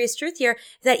the serious truth here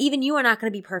is that even you are not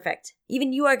going to be perfect.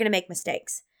 Even you are going to make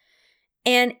mistakes.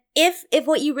 And if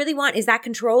what you really want is that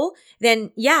control,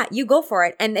 then yeah, you go for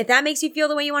it. And if that makes you feel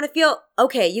the way you want to feel,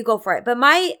 okay, you go for it. But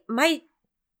my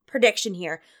prediction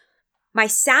here, my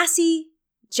sassy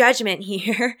judgment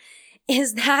here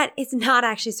is that it's not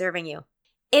actually serving you.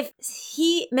 If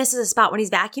he misses a spot when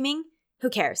he's vacuuming, who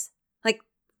cares? Like,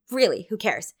 really, who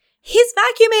cares? He's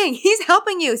vacuuming. He's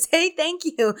helping you. Say thank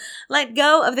you. Let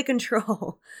go of the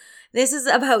control. This is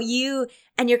about you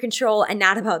and your control and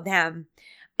not about them.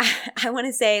 I want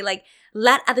to say, like,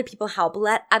 let other people help.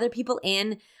 Let other people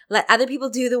in. Let other people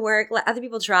do the work. Let other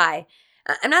people try.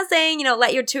 I'm not saying,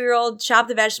 let your 2-year-old chop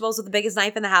the vegetables with the biggest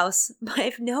knife in the house, but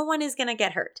if no one is going to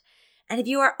get hurt, and if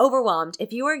you are overwhelmed,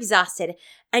 if you are exhausted,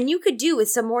 and you could do with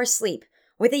some more sleep,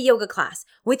 with a yoga class,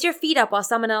 with your feet up while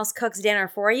someone else cooks dinner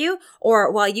for you,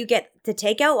 or while you get the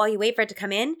takeout, while you wait for it to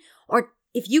come in, or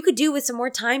if you could do with some more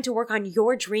time to work on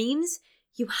your dreams,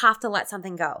 you have to let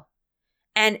something go.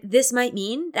 And this might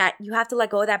mean that you have to let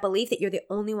go of that belief that you're the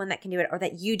only one that can do it, or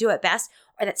that you do it best,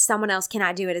 or that someone else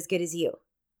cannot do it as good as you.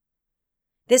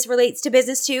 This relates to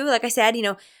business too. Like I said,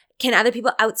 can other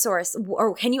people outsource,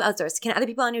 or can you outsource? Can other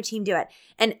people on your team do it?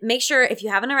 And make sure, if you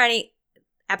haven't already,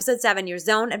 episode 7, your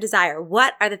zone of desire.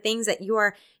 What are the things that you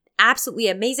are absolutely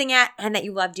amazing at and that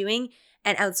you love doing,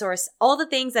 and outsource all the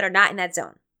things that are not in that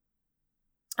zone.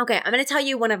 Okay, I'm going to tell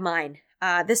you one of mine.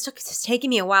 It's taken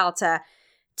me a while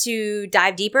to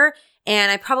dive deeper,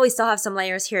 and I probably still have some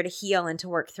layers here to heal and to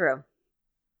work through.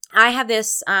 I have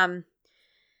this,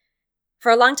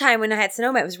 for a long time when I had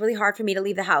Sonoma, it was really hard for me to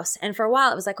leave the house. And for a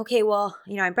while, it was like, okay, well,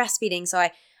 I'm breastfeeding, so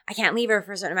I can't leave her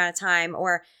for a certain amount of time,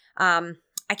 or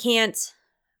I can't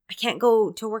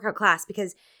go to a workout class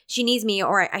because she needs me,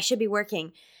 or I should be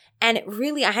working. And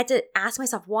really, I had to ask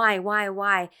myself,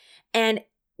 why? And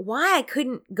why I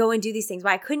couldn't go and do these things,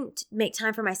 why I couldn't make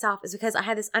time for myself, is because I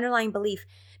had this underlying belief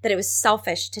that it was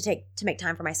selfish to make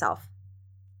time for myself.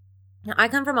 Now, I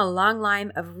come from a long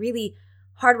line of really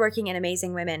hardworking and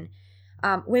amazing women,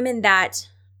 women that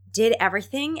did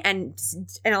everything, and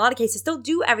in a lot of cases still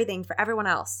do everything for everyone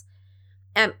else.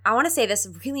 And I want to say this,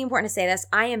 really important to say this,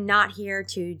 I am not here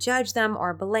to judge them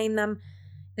or blame them.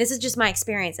 This is just my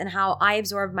experience and how I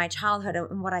absorbed my childhood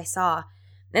and what I saw.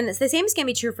 And the same is going to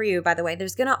be true for you, by the way.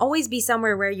 There's going to always be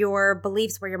somewhere where your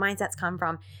beliefs, where your mindsets come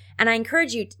from. And I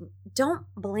encourage you, don't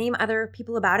blame other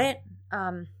people about it.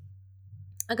 A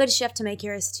good shift to make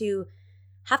here is to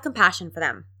have compassion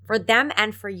for them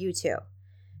and for you too,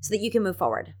 so that you can move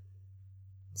forward.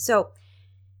 So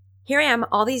here I am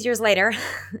all these years later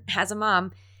as a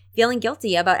mom, feeling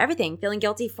guilty about everything, feeling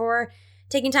guilty for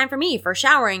taking time for me, for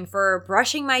showering, for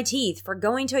brushing my teeth, for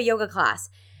going to a yoga class.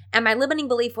 And my limiting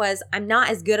belief was, I'm not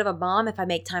as good of a mom if I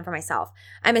make time for myself.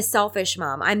 I'm a selfish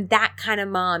mom. I'm that kind of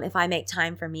mom if I make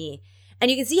time for me.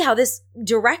 And you can see how this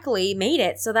directly made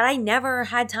it so that I never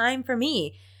had time for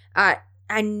me. I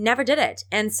never did it.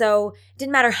 And so it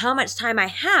didn't matter how much time I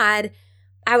had,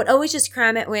 I would always just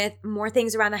cram it with more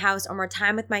things around the house, or more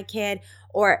time with my kid,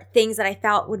 or things that I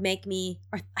felt would make me,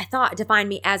 or I thought defined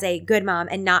me as a good mom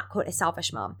and not, quote, a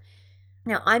selfish mom.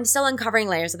 Now, I'm still uncovering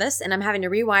layers of this, and I'm having to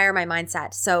rewire my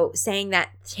mindset. So saying that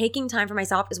taking time for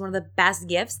myself is one of the best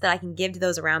gifts that I can give to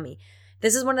those around me.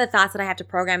 This is one of the thoughts that I have to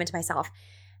program into myself.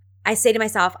 I say to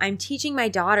myself, I'm teaching my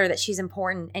daughter that she's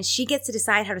important, and she gets to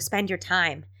decide how to spend your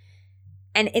time.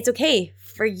 And it's okay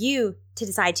for you to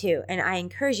decide too. And I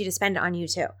encourage you to spend it on you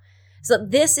too. So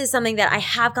this is something that I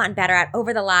have gotten better at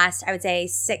over the last, I would say,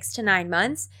 6 to 9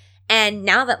 months. And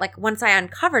now that once I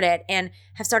uncovered it and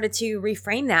have started to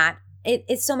reframe that,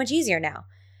 it's so much easier now.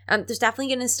 There's definitely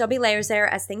going to still be layers there.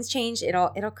 As things change, it'll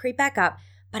creep back up.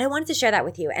 But I wanted to share that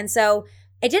with you. And so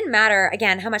it didn't matter,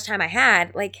 again, how much time I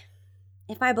had.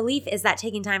 If my belief is that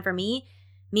taking time for me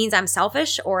means I'm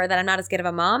selfish or that I'm not as good of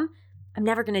a mom, I'm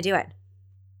never going to do it.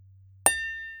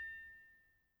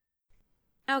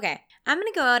 Okay, I'm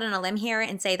going to go out on a limb here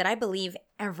and say that I believe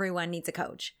everyone needs a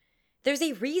coach. There's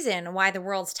a reason why the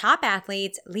world's top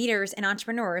athletes, leaders, and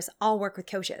entrepreneurs all work with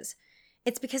coaches.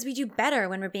 It's because we do better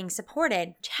when we're being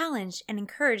supported, challenged, and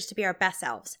encouraged to be our best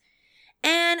selves.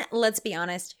 And let's be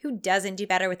honest, who doesn't do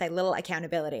better with a little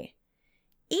accountability?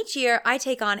 Each year, I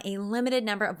take on a limited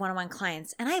number of one-on-one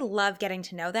clients, and I love getting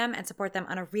to know them and support them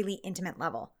on a really intimate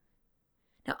level.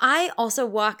 Now, I also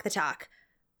walk the talk.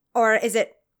 Or is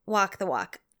it walk the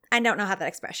walk? I don't know how that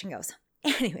expression goes.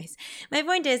 Anyways, my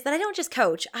point is that I don't just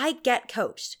coach, I get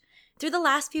coached. Through the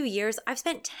last few years, I've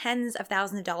spent tens of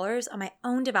thousands of dollars on my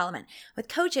own development with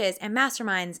coaches and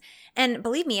masterminds, and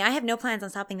believe me, I have no plans on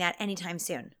stopping that anytime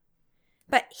soon.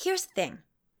 But here's the thing.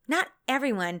 Not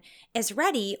everyone is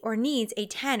ready or needs a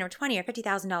 $10,000 or $20,000 or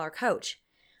 $50,000 coach.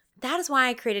 That is why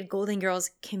I created Golden Girls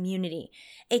Community,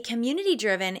 a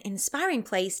community-driven, inspiring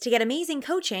place to get amazing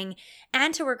coaching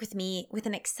and to work with me with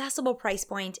an accessible price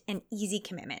point and easy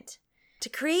commitment. To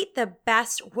create the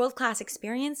best world-class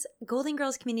experience, Golden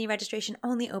Girls Community registration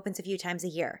only opens a few times a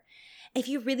year. If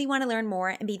you really want to learn more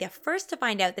and be the first to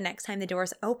find out the next time the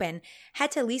doors open, head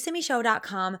to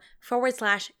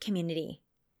lisamichaud.com/community.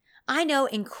 I know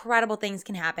incredible things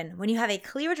can happen when you have a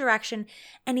clear direction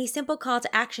and a simple call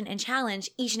to action and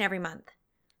challenge each and every month.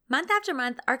 Month after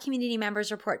month, our community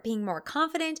members report being more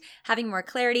confident, having more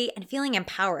clarity, and feeling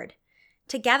empowered.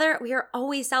 Together, we are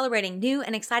always celebrating new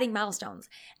and exciting milestones,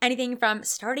 anything from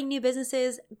starting new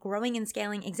businesses, growing and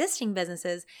scaling existing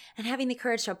businesses, and having the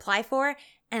courage to apply for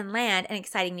and land an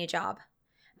exciting new job.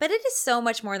 But it is so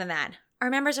much more than that. Our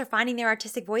members are finding their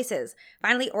artistic voices,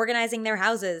 finally organizing their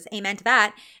houses, amen to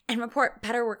that, and report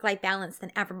better work-life balance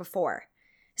than ever before.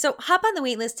 So hop on the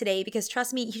waitlist today because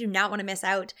trust me, you do not want to miss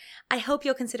out. I hope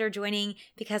you'll consider joining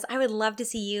because I would love to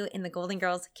see you in the Golden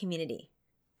Girls community.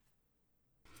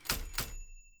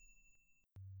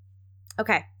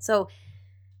 Okay, so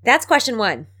that's question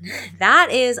 1.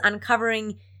 That is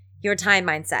uncovering your time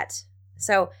mindset.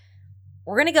 So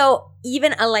we're going to go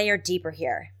even a layer deeper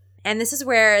here. And this is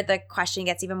where the question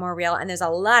gets even more real, and there's a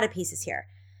lot of pieces here.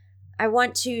 I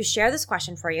want to share this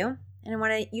question for you, and I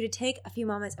want you to take a few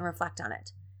moments and reflect on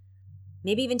it.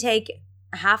 Maybe even take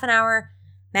a half an hour,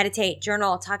 meditate,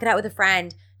 journal, talk it out with a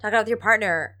friend, talk it out with your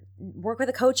partner, work with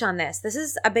a coach on this. This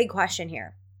is a big question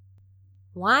here.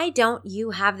 Why don't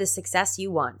you have the success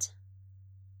you want?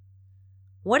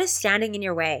 What is standing in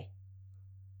your way?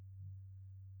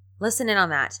 Listen in on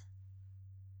that.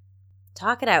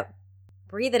 Talk it out.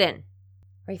 Breathe it in.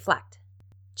 Reflect.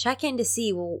 Check in to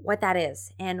see what that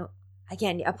is. And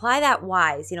again, apply that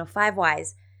whys, 5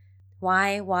 whys.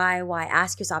 Why?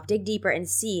 Ask yourself, dig deeper and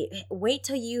see. Wait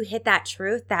till you hit that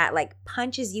truth that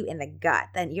punches you in the gut.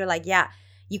 Then you're like, yeah,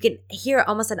 you can hear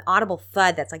almost an audible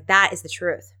thud that's like, that is the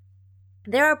truth.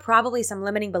 There are probably some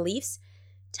limiting beliefs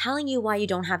telling you why you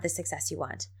don't have the success you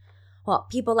want. Well,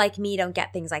 people like me don't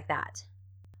get things like that.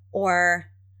 Or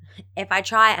if I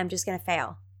try, I'm just going to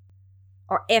fail.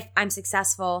 Or if I'm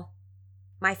successful,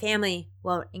 my family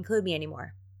won't include me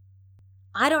anymore.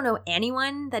 I don't know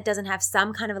anyone that doesn't have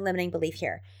some kind of a limiting belief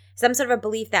here. Some sort of a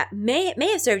belief that may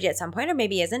have served you at some point or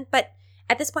maybe isn't, but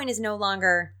at this point is no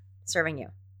longer serving you.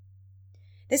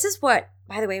 This is what,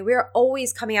 by the way, we're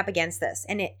always coming up against this.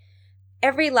 And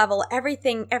every level,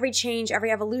 everything, every change, every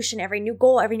evolution, every new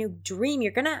goal, every new dream,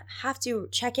 you're going to have to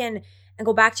check in and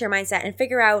go back to your mindset and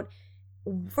figure out,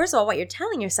 first of all, what you're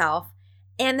telling yourself,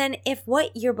 and then if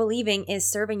what you're believing is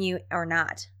serving you or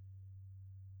not.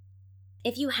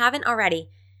 If you haven't already,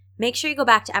 make sure you go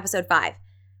back to episode 5,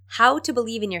 How to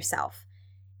Believe in Yourself.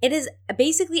 It is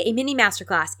basically a mini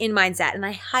masterclass in mindset, and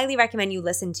I highly recommend you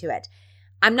listen to it.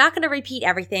 I'm not going to repeat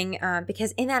everything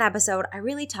because in that episode, I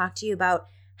really talked to you about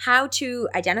how to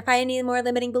identify any more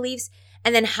limiting beliefs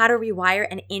and then how to rewire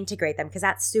and integrate them because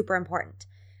that's super important.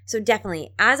 So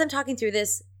definitely, as I'm talking through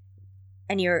this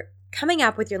and you're coming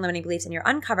up with your limiting beliefs and you're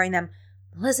uncovering them,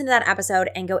 listen to that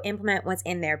episode and go implement what's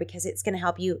in there because it's going to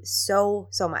help you so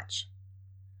much.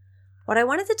 What I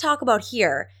wanted to talk about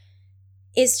here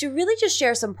is to really just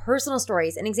share some personal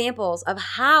stories and examples of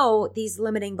how these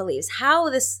limiting beliefs, how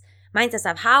this mindset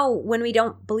stuff, how when we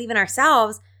don't believe in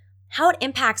ourselves, how it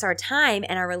impacts our time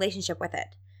and our relationship with it.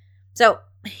 So,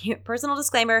 personal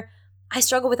disclaimer, I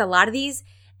struggle with a lot of these,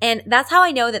 and that's how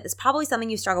I know that it's probably something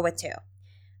you struggle with too.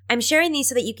 I'm sharing these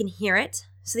so that you can hear it,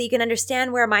 so that you can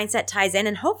understand where mindset ties in,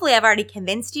 and hopefully I've already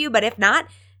convinced you, but if not,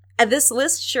 this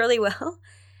list surely will.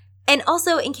 And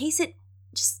also, in case it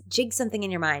just jigs something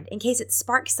in your mind, in case it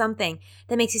sparks something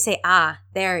that makes you say,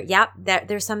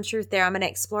 there's some truth there. I'm going to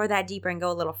explore that deeper and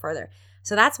go a little further.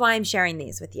 So that's why I'm sharing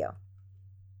these with you.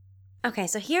 Okay,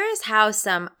 so here is how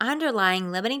some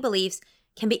underlying limiting beliefs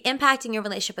can be impacting your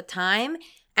relationship with time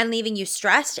and leaving you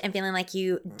stressed and feeling like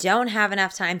you don't have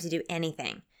enough time to do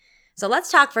anything. So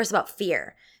let's talk first about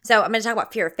fear. So I'm going to talk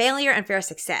about fear of failure and fear of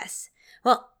success.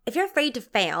 Well, if you're afraid to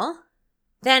fail,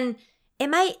 then it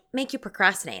might make you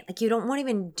procrastinate. Like you don't want to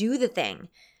even do the thing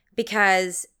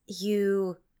because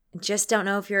you just don't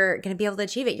know if you're going to be able to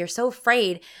achieve it. You're so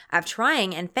afraid of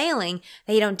trying and failing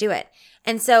that you don't do it.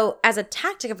 And so as a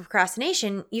tactic of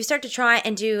procrastination, you start to try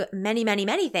and do many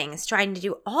things, trying to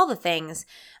do all the things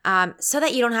so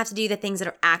that you don't have to do the things that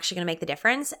are actually going to make the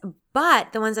difference,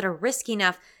 but the ones that are risky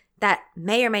enough that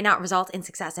may or may not result in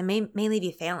success and may leave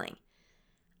you failing.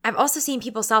 I've also seen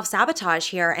people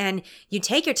self-sabotage here, and you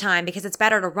take your time because it's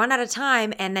better to run out of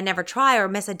time and then never try or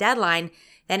miss a deadline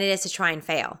than it is to try and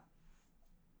fail.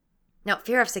 Now,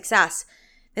 fear of success.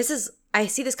 I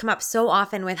see this come up so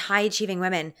often with high-achieving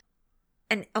women.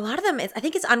 And a lot of them, I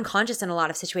think it's unconscious in a lot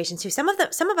of situations too. Some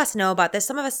of us know about this.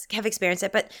 Some of us have experienced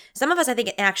it, but some of us, I think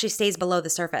it actually stays below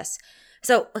the surface.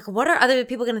 So what are other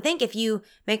people going to think if you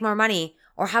make more money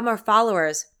or have more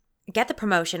followers, get the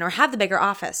promotion or have the bigger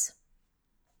office?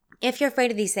 If you're afraid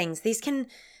of these things, these can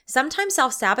sometimes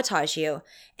self-sabotage you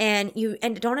and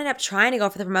don't end up trying to go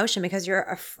for the promotion because you're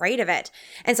afraid of it.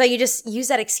 And so you just use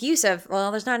that excuse of,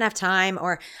 well, there's not enough time,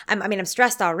 or I'm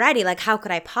stressed already. Like, how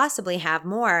could I possibly have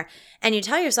more? And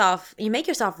you make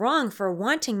yourself wrong for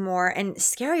wanting more and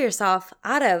scare yourself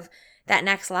out of that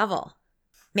next level.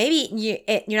 Maybe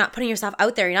you're not putting yourself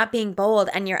out there. You're not being bold.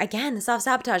 And you're, again,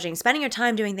 self-sabotaging, spending your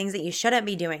time doing things that you shouldn't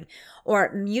be doing,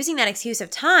 or using that excuse of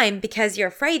time because you're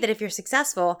afraid that if you're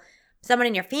successful, someone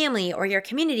in your family or your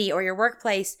community or your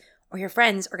workplace or your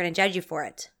friends are going to judge you for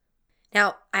it.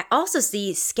 Now, I also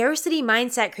see scarcity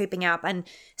mindset creeping up. And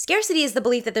scarcity is the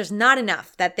belief that there's not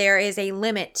enough, that there is a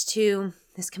limit to,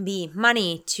 this can be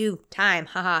money, to time,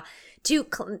 to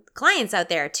clients out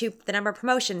there, to the number of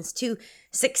promotions, to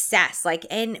success,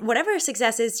 and whatever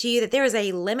success is to you, that there is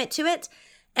a limit to it.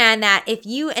 And that if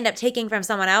you end up taking from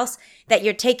someone else, that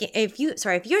if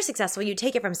you're successful, you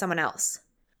take it from someone else.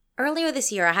 Earlier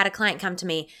this year, I had a client come to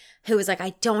me who was like,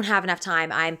 I don't have enough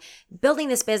time. I'm building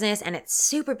this business and it's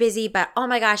super busy, but oh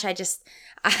my gosh, I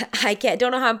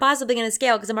don't know how I'm possibly going to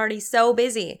scale because I'm already so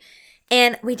busy.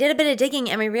 And we did a bit of digging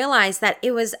and we realized that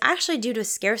it was actually due to a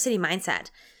scarcity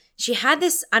mindset. She had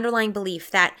this underlying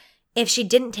belief that if she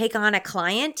didn't take on a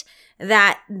client,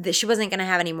 that she wasn't going to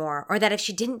have any more, or that if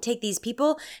she didn't take these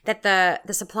people, that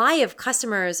the supply of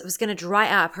customers was going to dry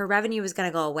up, her revenue was going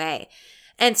to go away.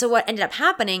 And so what ended up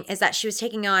happening is that she was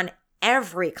taking on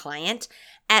every client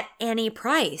at any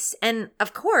price. And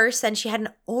of course, then she had an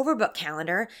overbooked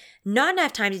calendar, not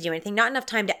enough time to do anything, not enough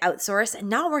time to outsource, and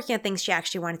not working on things she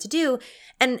actually wanted to do,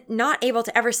 and not able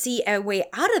to ever see a way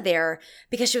out of there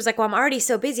because she was like, well, I'm already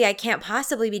so busy, I can't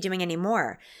possibly be doing any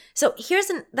more. So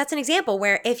that's an example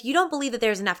where if you don't believe that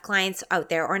there's enough clients out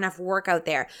there or enough work out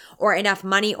there or enough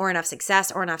money or enough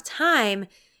success or enough time,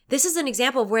 this is an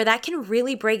example of where that can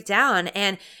really break down,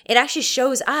 and it actually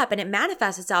shows up and it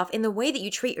manifests itself in the way that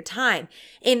you treat your time,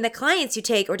 in the clients you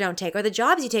take or don't take, or the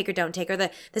jobs you take or don't take, or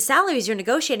the salaries you're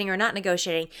negotiating or not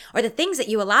negotiating, or the things that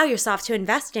you allow yourself to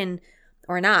invest in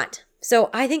or not. So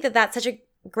I think that that's such a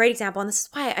great example. And this is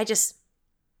why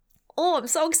I'm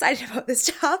so excited about this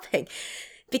topic.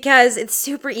 Because it's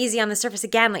super easy on the surface.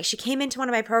 Again, she came into one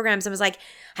of my programs and was like,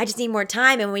 I just need more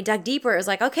time. And when we dug deeper, it was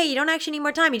like, okay, you don't actually need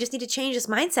more time. You just need to change this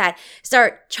mindset.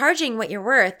 Start charging what you're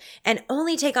worth and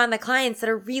only take on the clients that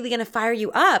are really going to fire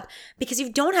you up, because you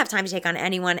don't have time to take on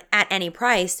anyone at any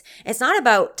price. It's not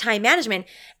about time management.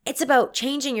 It's about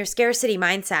changing your scarcity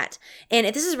mindset. And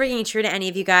if this is ringing true to any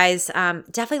of you guys,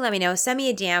 definitely let me know. Send me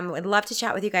a DM. Would love to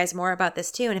chat with you guys more about this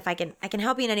too. And if I can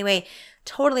help you in any way,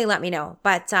 totally let me know.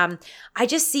 But I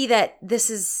just see that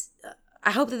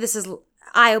I hope that this is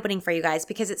eye-opening for you guys,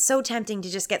 because it's so tempting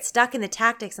to just get stuck in the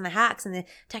tactics and the hacks and the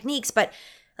techniques. But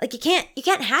you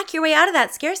can't hack your way out of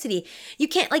that scarcity. You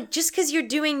can't, just because you're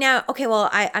doing now, okay, well,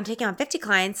 I'm taking on 50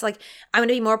 clients, I'm going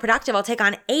to be more productive, I'll take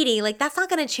on 80. That's not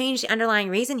going to change the underlying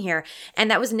reason here.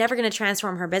 And that was never going to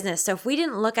transform her business. So if we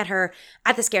didn't look at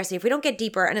the scarcity, if we don't get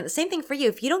deeper, and the same thing for you,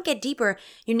 if you don't get deeper,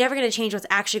 you're never going to change what's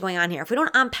actually going on here. If we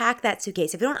don't unpack that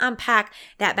suitcase, if we don't unpack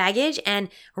that baggage and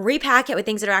repack it with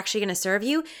things that are actually going to serve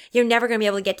you, you're never going to be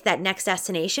able to get to that next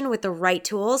destination with the right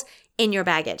tools in your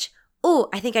baggage. Oh,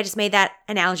 I think I just made that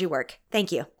analogy work.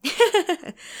 Thank you.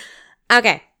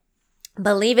 Okay.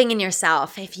 Believing in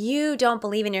yourself. If you don't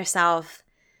believe in yourself,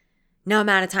 no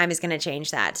amount of time is going to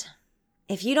change that.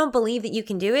 If you don't believe that you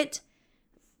can do it,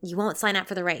 you won't sign up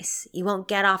for the race. You won't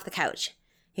get off the couch.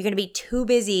 You're going to be too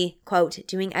busy, quote,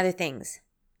 doing other things.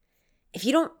 If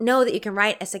you don't know that you can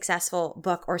write a successful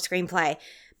book or screenplay,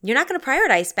 you're not going to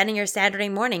prioritize spending your Saturday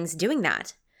mornings doing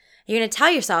that. You're going to tell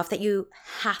yourself that you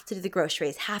have to do the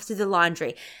groceries, have to do the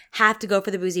laundry, have to go for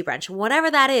the boozy brunch,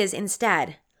 whatever that is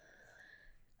instead.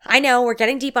 I know we're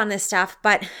getting deep on this stuff,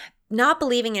 but not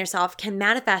believing in yourself can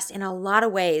manifest in a lot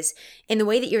of ways, in the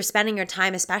way that you're spending your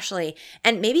time especially,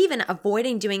 and maybe even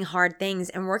avoiding doing hard things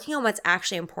and working on what's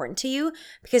actually important to you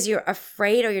because you're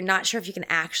afraid or you're not sure if you can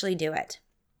actually do it.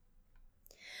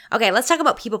 Okay, let's talk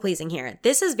about people-pleasing here.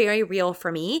 This is very real for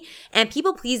me, and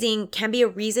people-pleasing can be a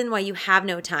reason why you have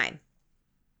no time.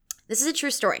 This is a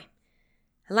true story.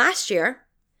 Last year,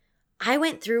 I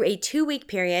went through a 2-week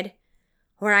period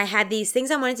where I had these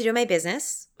things I wanted to do in my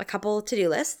business, a couple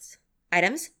to-do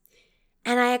items,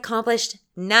 and I accomplished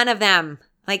none of them,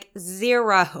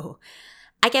 0.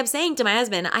 I kept saying to my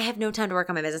husband, I have no time to work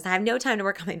on my business. I have no time to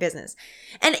work on my business.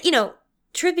 And,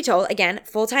 truth be told, again,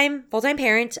 full-time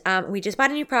parent, we just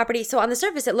bought a new property. So on the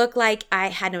surface, it looked like I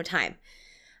had no time.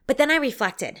 But then I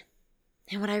reflected.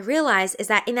 And what I realized is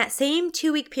that in that same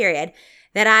 2-week period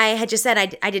that I had just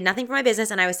said I did nothing for my business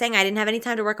and I was saying I didn't have any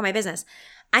time to work on my business,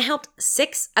 I helped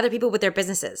 6 other people with their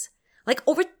businesses. Like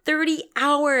over 30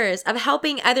 hours of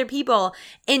helping other people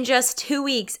in just 2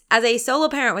 weeks as a solo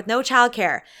parent with no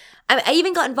childcare. I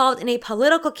even got involved in a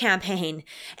political campaign,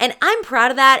 and I'm proud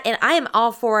of that. And I am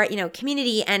all for,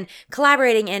 community and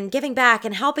collaborating and giving back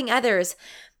and helping others.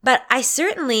 But I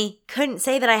certainly couldn't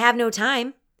say that I have no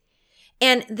time.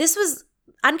 And this was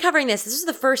uncovering this was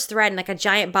the first thread in like a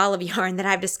giant ball of yarn that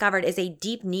I've discovered is a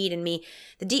deep need in me.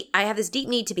 I have this deep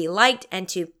need to be liked and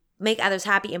to make others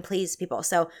happy and please people.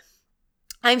 So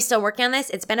I'm still working on this.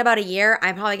 It's been about a year.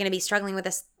 I'm probably going to be struggling with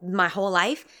this my whole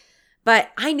life.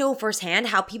 But I know firsthand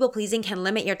how people pleasing can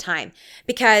limit your time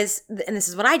because, and this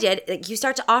is what I did, you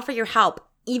start to offer your help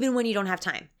even when you don't have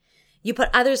time. You put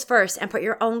others first and put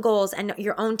your own goals and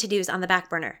your own to-dos on the back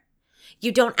burner.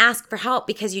 You don't ask for help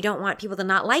because you don't want people to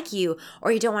not like you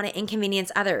or you don't want to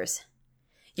inconvenience others.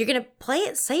 You're going to play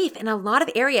it safe in a lot of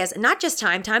areas, not just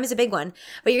time. Time is a big one,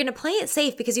 but you're going to play it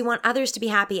safe because you want others to be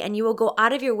happy and you will go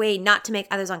out of your way not to make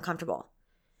others uncomfortable.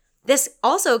 This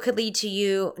also could lead to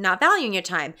you not valuing your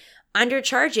time,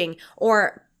 undercharging,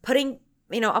 or putting,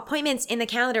 appointments in the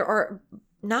calendar or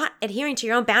not adhering to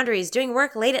your own boundaries, doing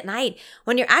work late at night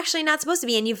when you're actually not supposed to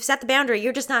be and you've set the boundary,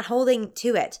 you're just not holding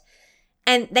to it.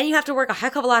 And then you have to work a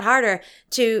heck of a lot harder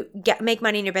to make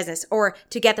money in your business or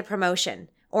to get the promotion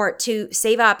or to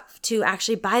save up to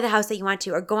actually buy the house that you want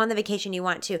to or go on the vacation you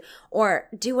want to or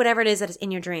do whatever it is that is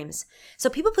in your dreams. So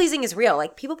people pleasing is real.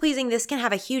 Like people pleasing, this can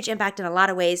have a huge impact in a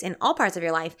lot of ways in all parts of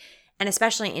your life and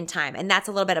especially in time. And that's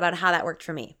a little bit about how that worked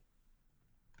for me.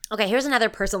 Okay, here's another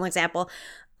personal example.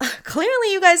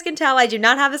 Clearly you guys can tell I do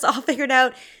not have this all figured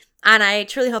out. And I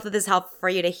truly hope that this helped for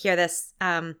you to hear this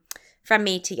from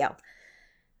me to you.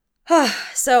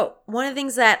 So one of the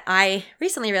things that I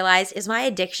recently realized is my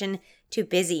addiction to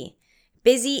busy.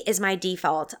 Busy is my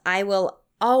default. I will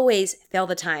always fill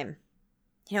the time.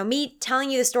 Me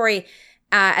telling you the story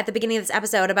at the beginning of this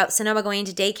episode about Sonoma going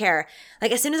into daycare.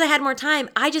 Like as soon as I had more time,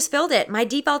 I just filled it. My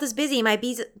default is busy. My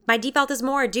default is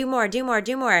more, do more, do more,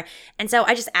 do more. And so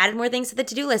I just added more things to the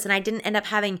to-do list and I didn't end up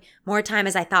having more time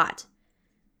as I thought.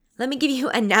 Let me give you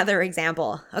another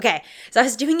example. Okay, so I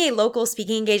was doing a local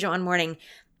speaking engagement one morning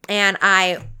and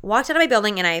I walked out of my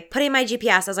building and I put in my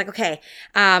GPS. I was like, okay,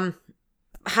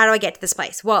 how do I get to this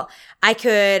place? Well, I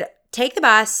could take the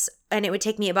bus and it would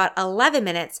take me about 11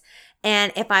 minutes.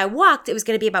 And if I walked, it was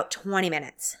going to be about 20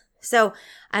 minutes. So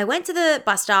I went to the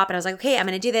bus stop and I was like, okay, I'm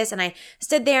going to do this. And I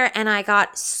stood there and I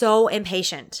got so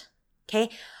impatient. Okay.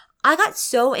 I got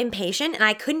so impatient and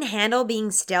I couldn't handle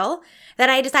being still that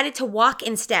I decided to walk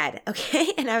instead.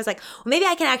 Okay. And I was like, well, maybe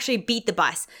I can actually beat the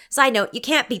bus. Side note, you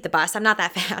can't beat the bus. I'm not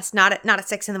that fast, not at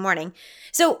 6 a.m.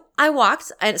 So I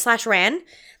walked / ran.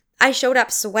 I showed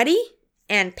up sweaty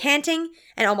and panting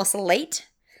and almost late.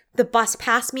 The bus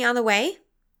passed me on the way.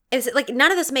 It's like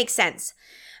none of this makes sense.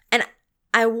 And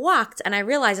I walked and I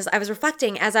realized as I was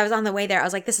reflecting as I was on the way there, I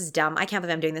was like, this is dumb. I can't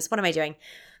believe I'm doing this. What am I doing?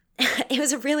 It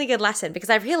was a really good lesson because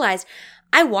I realized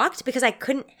I walked because I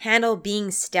couldn't handle being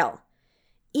still.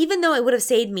 Even though it would have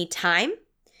saved me time,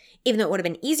 even though it would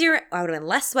have been easier, I would have been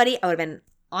less sweaty, I would have been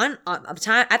on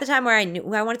time at the time where I knew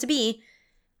who I wanted to be,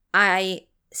 I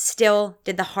still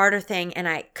did the harder thing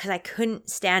because I couldn't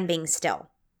stand being still.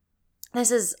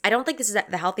 I don't think this is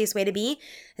the healthiest way to be.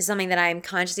 This is something that I'm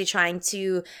consciously trying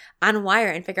to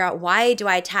unwire and figure out why do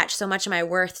I attach so much of my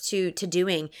worth to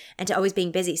doing and to always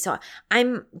being busy. So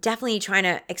I'm definitely trying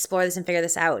to explore this and figure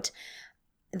this out.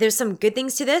 There's some good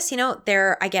things to this.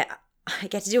 I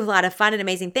get to do a lot of fun and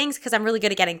amazing things because I'm really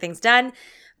good at getting things done,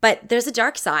 but there's a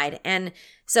dark side. And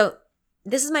so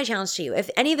this is my challenge to you. If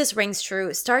any of this rings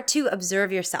true, start to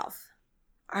observe yourself.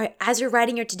 All right, as you're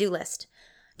writing your to-do list.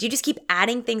 Do you just keep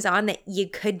adding things on that you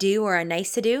could do or are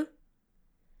nice to do?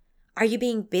 Are you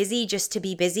being busy just to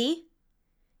be busy?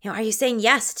 Are you saying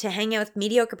yes to hanging out with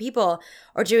mediocre people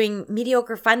or doing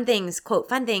mediocre fun things, quote,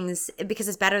 fun things, because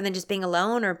it's better than just being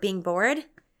alone or being bored?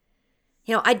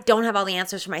 I don't have all the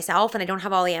answers for myself and I don't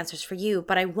have all the answers for you,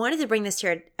 but I wanted to bring this to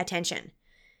your attention.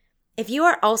 If you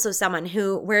are also someone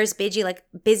who wears busy like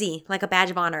a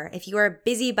badge of honor, if you are a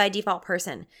busy by default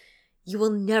person, you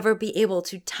will never be able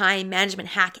to time management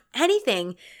hack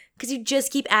anything because you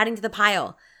just keep adding to the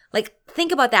pile. Like,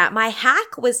 think about that. My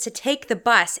hack was to take the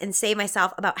bus and save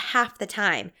myself about half the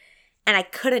time. And I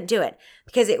couldn't do it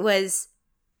because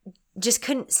just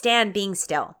couldn't stand being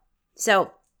still.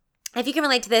 So if you can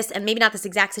relate to this and maybe not this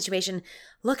exact situation,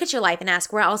 look at your life and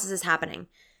ask, where else is this happening?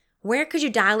 Where could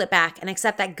you dial it back and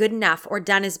accept that good enough or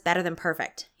done is better than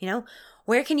perfect?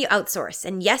 Where can you outsource?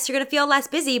 And yes, you're going to feel less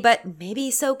busy, but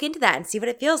maybe soak into that and see what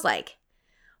it feels like.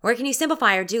 Where can you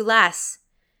simplify or do less?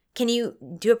 Can you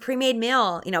do a pre-made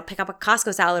meal, pick up a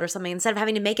Costco salad or something instead of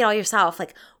having to make it all yourself?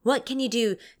 Like, what can you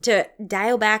do to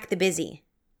dial back the busy?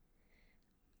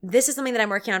 This is something that I'm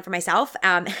working on for myself.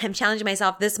 I'm challenging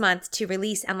myself this month to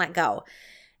release and let go.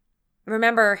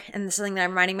 Remember, and this is something that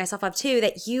I'm reminding myself of too,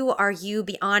 that you are you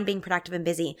beyond being productive and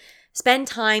busy. Spend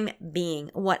time being,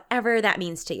 whatever that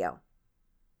means to you.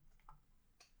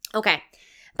 Okay.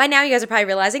 By now, you guys are probably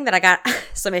realizing that I got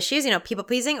some issues, people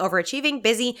pleasing, overachieving,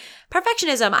 busy,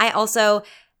 perfectionism. I also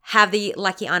have the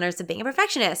lucky honors of being a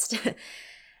perfectionist.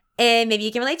 And maybe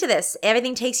you can relate to this.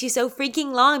 Everything takes you so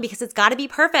freaking long because it's got to be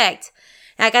perfect.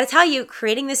 And I got to tell you,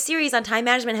 creating this series on time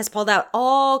management has pulled out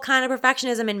all kind of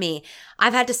perfectionism in me.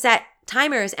 I've had to set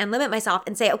timers and limit myself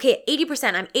and say, okay,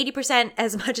 80%, I'm 80%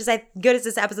 as much as good as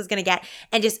this episode's going to get,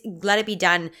 and just let it be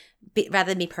done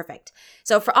rather than be perfect.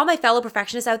 So for all my fellow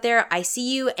perfectionists out there, I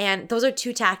see you, and those are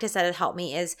two tactics that have helped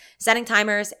me, is setting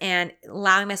timers and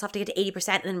allowing myself to get to 80%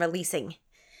 and then releasing.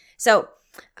 So,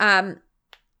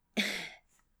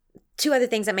 two other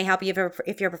things that may help you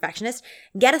if you're a perfectionist.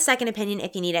 Get a second opinion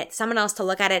if you need it. Someone else to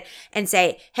look at it and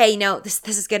say, hey, this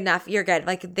is good enough. You're good.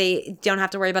 Like, they don't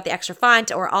have to worry about the extra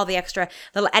font or all the extra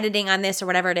little editing on this or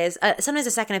whatever it is. Sometimes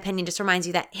a second opinion just reminds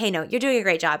you that, hey, no, you're doing a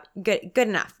great job. Good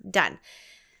enough. Done.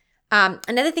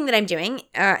 Another thing that I'm doing,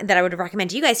 that I would recommend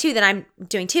to you guys too, that I'm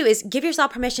doing too, is give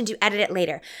yourself permission to edit it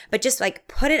later, but just like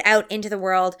put it out into the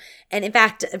world. And in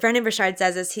fact, Brendan Burchard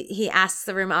says this, he asks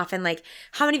the room often, like,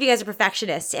 how many of you guys are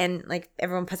perfectionists? And like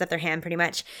everyone puts up their hand pretty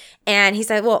much. And he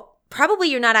said, well,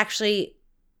 probably you're not actually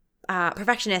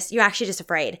perfectionist, you're actually just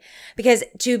afraid. Because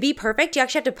to be perfect, you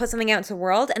actually have to put something out into the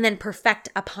world and then perfect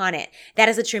upon it. That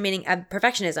is the true meaning of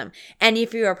perfectionism. And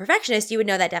if you are a perfectionist, you would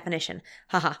know that definition.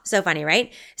 Haha, so funny,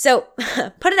 right? So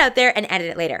put it out there and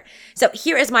edit it later. So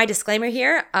here is my disclaimer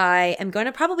here. I am going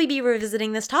to probably be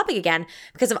revisiting this topic again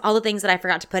because of all the things that I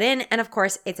forgot to put in. And of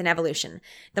course, it's an evolution.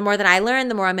 The more that I learn,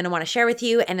 the more I'm going to want to share with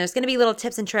you. And there's going to be little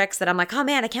tips and tricks that I'm like, oh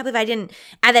man, I can't believe I didn't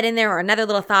add that in there, or another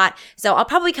little thought. So I'll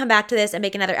probably come back to this and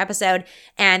make another episode.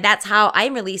 And that's how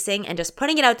I'm releasing and just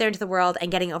putting it out there into the world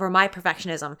and getting over my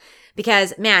perfectionism.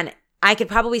 Because man, I could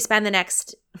probably spend the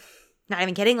next, not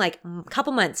even kidding, like a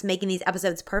couple months making these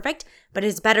episodes perfect, but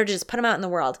it's better to just put them out in the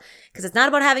world, because it's not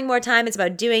about having more time. It's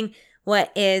about doing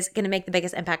what is going to make the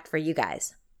biggest impact for you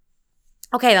guys.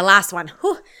 Okay, the last one.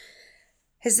 Whew.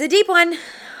 This is a deep one.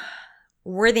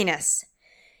 Worthiness.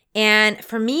 And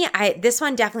for me, this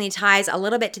one definitely ties a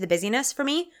little bit to the busyness for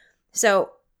me.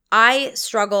 So I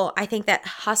struggle. I think that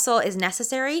hustle is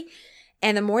necessary.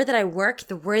 And the more that I work,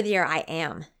 the worthier I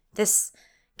am. This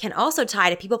can also tie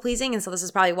to people pleasing. And so this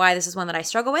is probably why this is one that I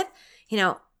struggle with.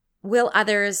 Will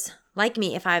others like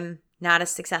me if I'm not as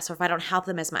successful, if I don't help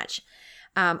them as much?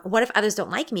 What if others don't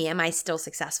like me? Am I still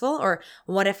successful? Or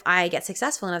what if I get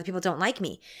successful and other people don't like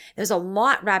me? There's a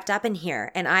lot wrapped up in here.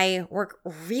 And I work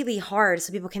really hard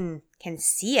so people can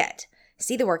see it,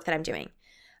 see the work that I'm doing.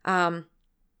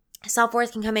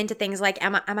 Self-worth can come into things like,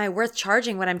 am I worth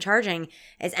charging what I'm charging?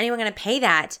 Is anyone going to pay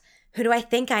that? Who do I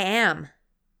think I am?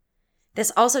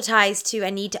 This also ties to a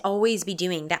need to always be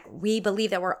doing, that we believe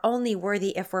that we're only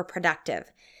worthy if we're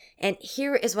productive. And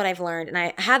here is what I've learned. And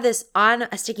I have this on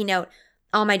a sticky note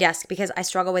on my desk because I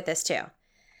struggle with this too.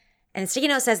 And the sticky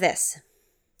note says this: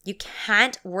 you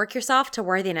can't work yourself to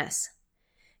worthiness.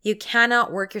 You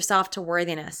cannot work yourself to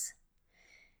worthiness.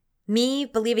 Me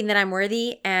believing that I'm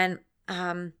worthy and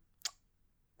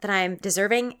that I'm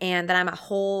deserving and that I'm a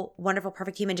whole, wonderful,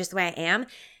 perfect human just the way I am,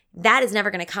 that is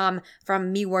never going to come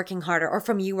from me working harder or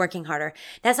from you working harder.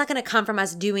 That's not going to come from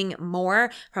us doing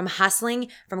more, from hustling,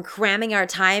 from cramming our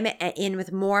time in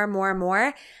with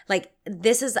more. Like,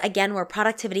 this is, again, where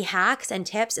productivity hacks and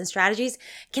tips and strategies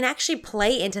can actually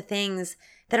play into things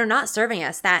that are not serving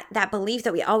us, that belief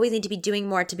that we always need to be doing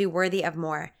more to be worthy of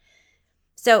more.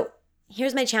 So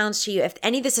here's my challenge to you. If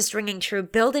any of this is ringing true,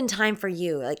 build in time for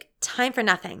you, like time for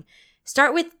nothing.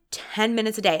 Start with 10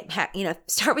 minutes a day. Heck,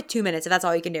 start with 2 minutes if that's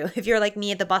all you can do. If you're like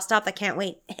me at the bus stop that can't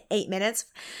wait 8 minutes,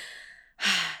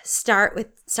 start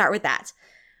with that.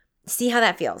 See how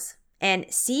that feels and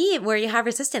see where you have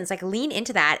resistance. Like, lean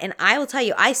into that. And I will tell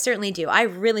you, I certainly do. I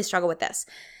really struggle with this.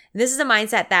 This is a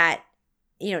mindset that,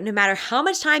 no matter how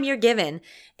much time you're given,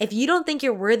 if you don't think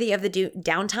you're worthy of the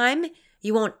downtime,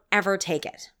 you won't ever take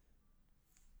it.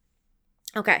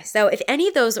 Okay, so if any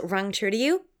of those rung true to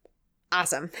you,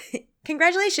 awesome.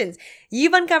 Congratulations.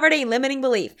 You've uncovered a limiting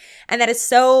belief, and that is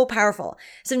so powerful.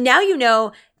 So now you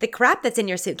know the crap that's in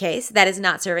your suitcase that is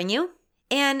not serving you,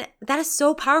 and that is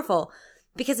so powerful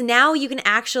because now you can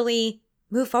actually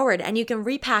move forward, and you can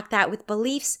repack that with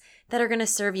beliefs that are going to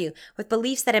serve you, with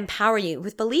beliefs that empower you,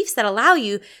 with beliefs that allow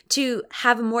you to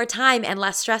have more time and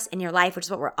less stress in your life, which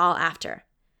is what we're all after.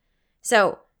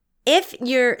 So if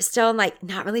you're still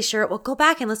not really sure, well, go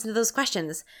back and listen to those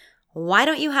questions. Why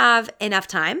don't you have enough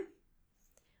time?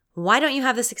 Why don't you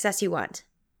have the success you want?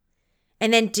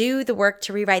 And then do the work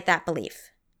to rewrite that belief.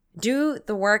 Do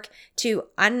the work to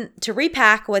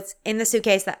repack what's in the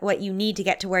suitcase, what you need to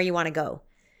get to where you want to go.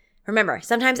 Remember,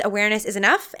 sometimes awareness is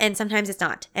enough and sometimes it's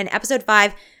not. And episode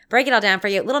 5, break it all down for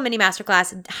you. Little mini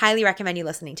masterclass. Highly recommend you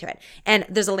listening to it. And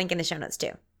there's a link in the show notes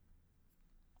too.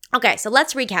 Okay, so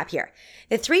let's recap here.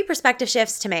 The 3 perspective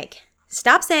shifts to make.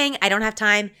 Stop saying, I don't have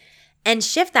time, and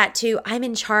shift that to, I'm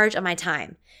in charge of my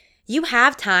time. You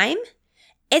have time.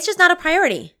 It's just not a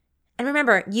priority. And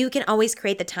remember, you can always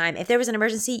create the time. If there was an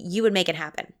emergency, you would make it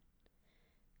happen.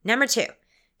 Number 2,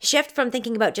 shift from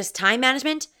thinking about just time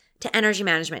management to energy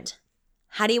management.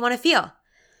 How do you want to feel?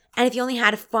 And if you only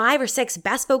had 5 or 6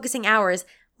 best focusing hours,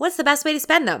 what's the best way to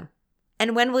spend them?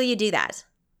 And when will you do that?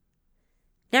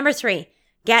 Number 3,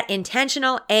 get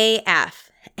intentional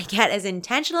AF. Get as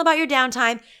intentional about your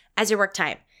downtime as your work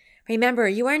time. Remember,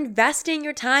 you are investing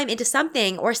your time into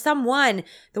something or someone,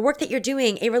 the work that you're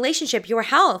doing, a relationship, your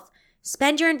health.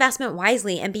 Spend your investment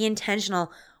wisely and be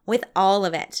intentional with all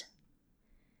of it.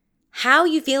 How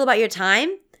you feel about your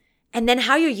time and then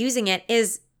how you're using it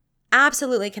is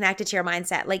absolutely connected to your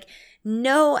mindset.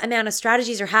 No amount of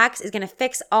strategies or hacks is going to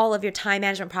fix all of your time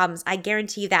management problems. I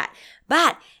guarantee you that.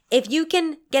 But if you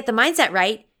can get the mindset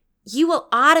right, you will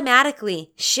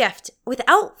automatically shift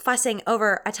without fussing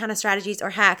over a ton of strategies or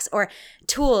hacks or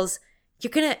tools. You're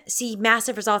going to see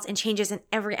massive results and changes in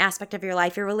every aspect of your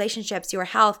life, your relationships, your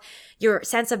health, your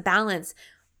sense of balance,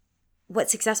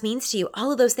 what success means to you,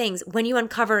 all of those things when you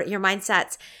uncover your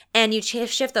mindsets and you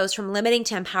shift those from limiting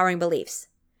to empowering beliefs.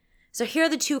 So here are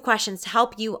the 2 questions to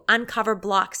help you uncover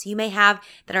blocks you may have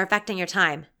that are affecting your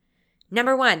time.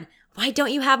 Number 1, why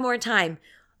don't you have more time?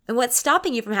 And what's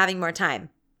stopping you from having more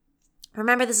time?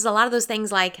 Remember, this is a lot of those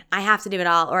things like, I have to do it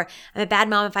all, or I'm a bad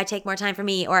mom if I take more time for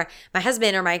me, or my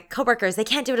husband or my coworkers, they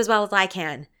can't do it as well as I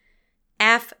can.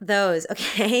 F those,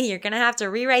 okay? You're going to have to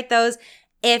rewrite those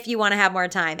if you want to have more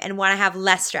time and want to have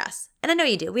less stress. And I know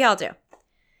you do. We all do.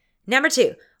 Number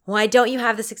 2, why don't you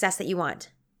have the success that you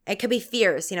want? It could be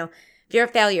fears, fear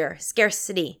of failure,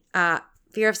 scarcity,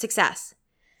 fear of success.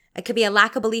 It could be a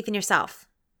lack of belief in yourself.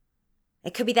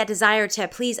 It could be that desire to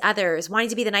please others, wanting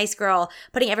to be the nice girl,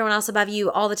 putting everyone else above you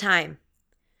all the time.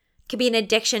 It could be an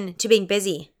addiction to being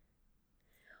busy.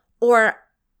 Or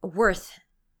worth,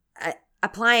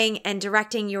 applying and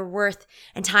directing your worth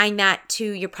and tying that to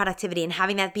your productivity and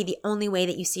having that be the only way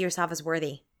that you see yourself as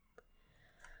worthy.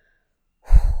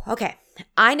 Okay,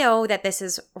 I know that this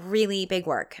is really big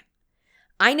work.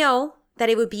 I know that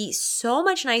it would be so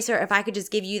much nicer if I could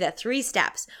just give you the 3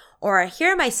 steps, or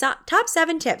here are my top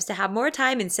 7 tips to have more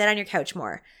time and sit on your couch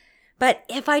more. But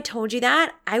if I told you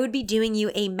that, I would be doing you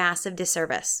a massive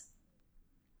disservice.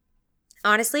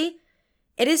 Honestly,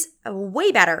 it is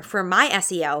way better for my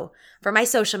SEO, for my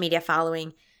social media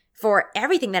following, for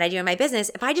everything that I do in my business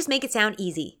if I just make it sound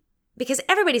easy. Because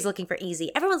everybody's looking for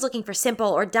easy. Everyone's looking for simple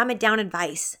or dumb it down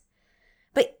advice.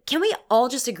 But can we all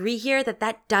just agree here that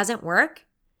that doesn't work?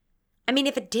 I mean,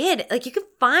 if it did, you could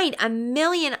find a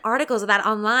million articles of that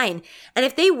online. And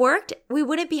if they worked, we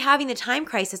wouldn't be having the time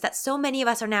crisis that so many of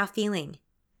us are now feeling.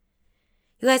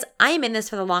 You guys, I am in this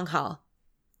for the long haul.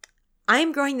 I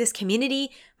am growing this community,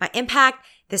 my impact,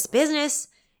 this business,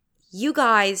 you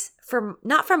guys,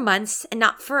 not for months and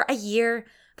not for a year,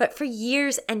 but for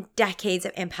years and decades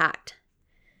of impact.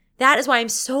 That is why I'm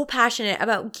so passionate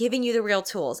about giving you the real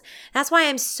tools. That's why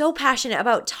I'm so passionate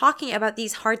about talking about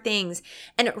these hard things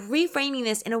and reframing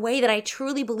this in a way that I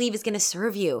truly believe is going to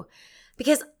serve you.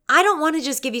 Because I don't want to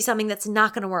just give you something that's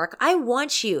not going to work. I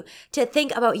want you to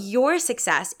think about your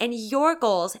success and your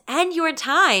goals and your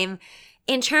time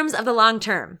in terms of the long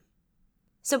term.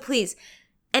 So please,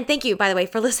 and thank you, by the way,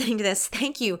 for listening to this.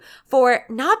 Thank you for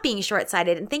not being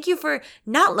short-sighted, and thank you for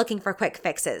not looking for quick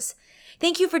fixes.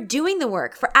 Thank you for doing the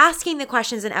work, for asking the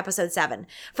questions in episode 7,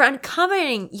 for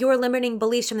uncovering your limiting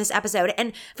beliefs from this episode,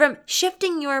 and from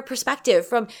shifting your perspective,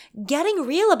 from getting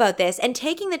real about this and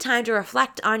taking the time to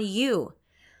reflect on you.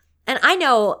 And I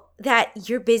know that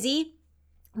you're busy,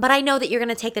 but I know that you're going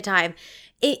to take the time.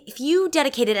 If you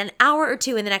dedicated an hour or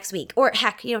 2 in the next week, or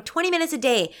heck, 20 minutes a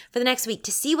day for the next week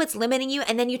to see what's limiting you,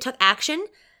 and then you took action,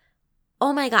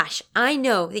 oh my gosh, I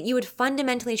know that you would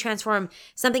fundamentally transform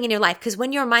something in your life, because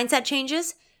when your mindset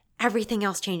changes, everything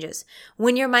else changes.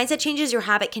 When your mindset changes, your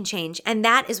habit can change. And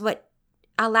that is what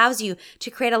allows you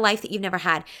to create a life that you've never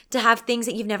had, to have things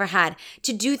that you've never had,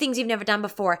 to do things you've never done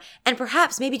before, and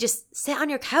perhaps maybe just sit on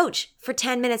your couch for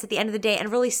 10 minutes at the end of the day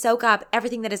and really soak up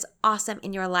everything that is awesome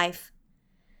in your life.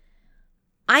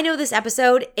 I know this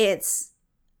episode, it's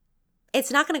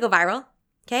not going to go viral.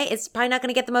 Okay, it's probably not going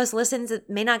to get the most listens. It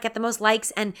may not get the most likes.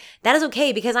 And that is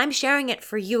okay because I'm sharing it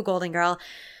for you, Golden Girl.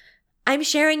 I'm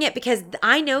sharing it because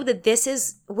I know that this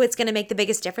is what's going to make the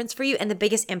biggest difference for you and the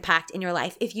biggest impact in your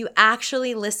life. If you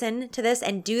actually listen to this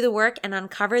and do the work and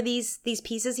uncover these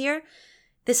pieces here,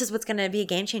 this is what's going to be a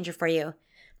game changer for you.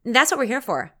 And that's what we're here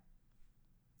for.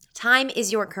 Time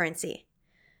is your currency.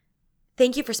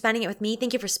 Thank you for spending it with me.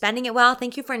 Thank you for spending it well.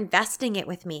 Thank you for investing it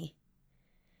with me.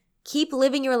 Keep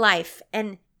living your life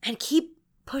and keep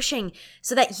pushing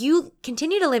so that you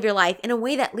continue to live your life in a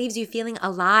way that leaves you feeling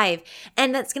alive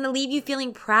and that's going to leave you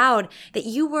feeling proud that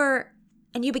you were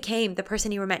and you became the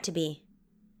person you were meant to be.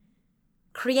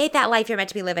 Create that life you're meant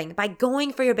to be living by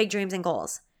going for your big dreams and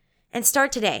goals. And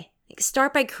start today.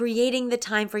 Start by creating the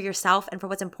time for yourself and for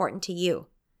what's important to you.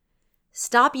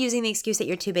 Stop using the excuse that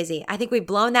you're too busy. I think we've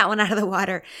blown that one out of the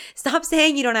water. Stop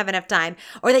saying you don't have enough time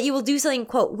or that you will do something,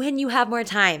 quote, when you have more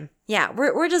time. Yeah,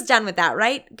 we're just done with that,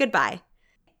 right? Goodbye.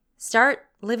 Start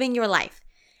living your life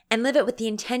and live it with the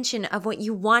intention of what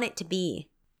you want it to be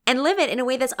and live it in a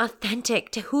way that's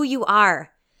authentic to who you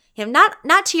are. You know,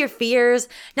 not to your fears,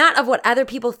 not of what other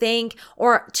people think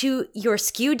or to your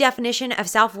skewed definition of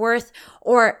self-worth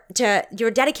or to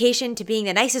your dedication to being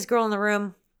the nicest girl in the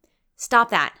room. Stop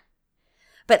that.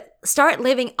 But start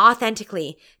living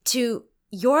authentically to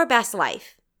your best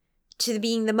life, to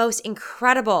being the most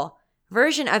incredible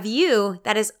version of you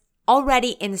that is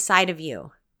already inside of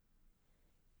you.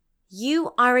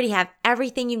 You already have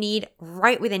everything you need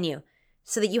right within you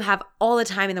so that you have all the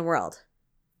time in the world.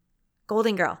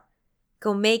 Golden Girl,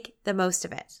 go make the most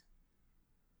of it.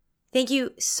 Thank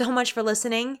you so much for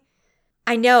listening.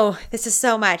 I know this is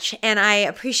so much and I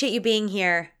appreciate you being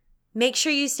here. Make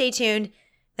sure you stay tuned.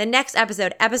 The next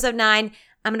episode, episode 9,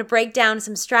 I'm going to break down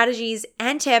some strategies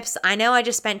and tips. I know I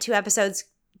just spent 2 episodes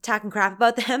talking crap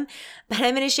about them, but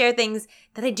I'm going to share things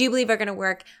that I do believe are going to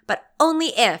work, but only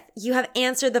if you have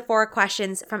answered the 4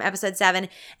 questions from episode 7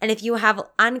 and if you have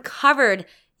uncovered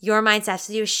your mindset,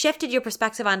 so you shifted your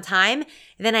perspective on time,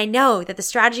 then I know that the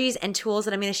strategies and tools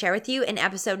that I'm going to share with you in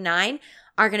episode 9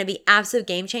 are going to be absolute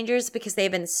game changers because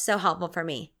they've been so helpful for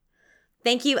me.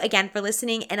 Thank you again for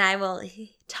listening, and I will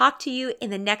talk to you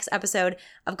in the next episode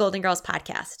of Golden Girls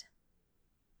Podcast.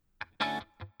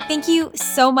 Thank you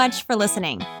so much for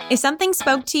listening. If something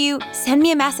spoke to you, send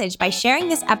me a message by sharing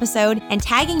this episode and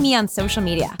tagging me on social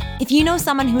media. If you know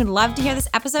someone who would love to hear this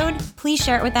episode, please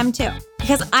share it with them too.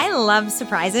 Because I love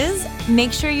surprises,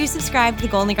 make sure you subscribe to the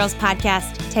Golden Girls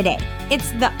Podcast today.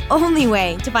 It's the only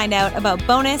way to find out about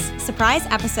bonus surprise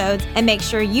episodes and make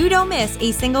sure you don't miss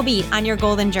a single beat on your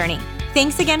golden journey.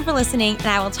 Thanks again for listening, and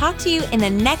I will talk to you in the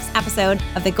next episode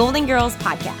of the Golden Girls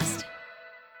Podcast.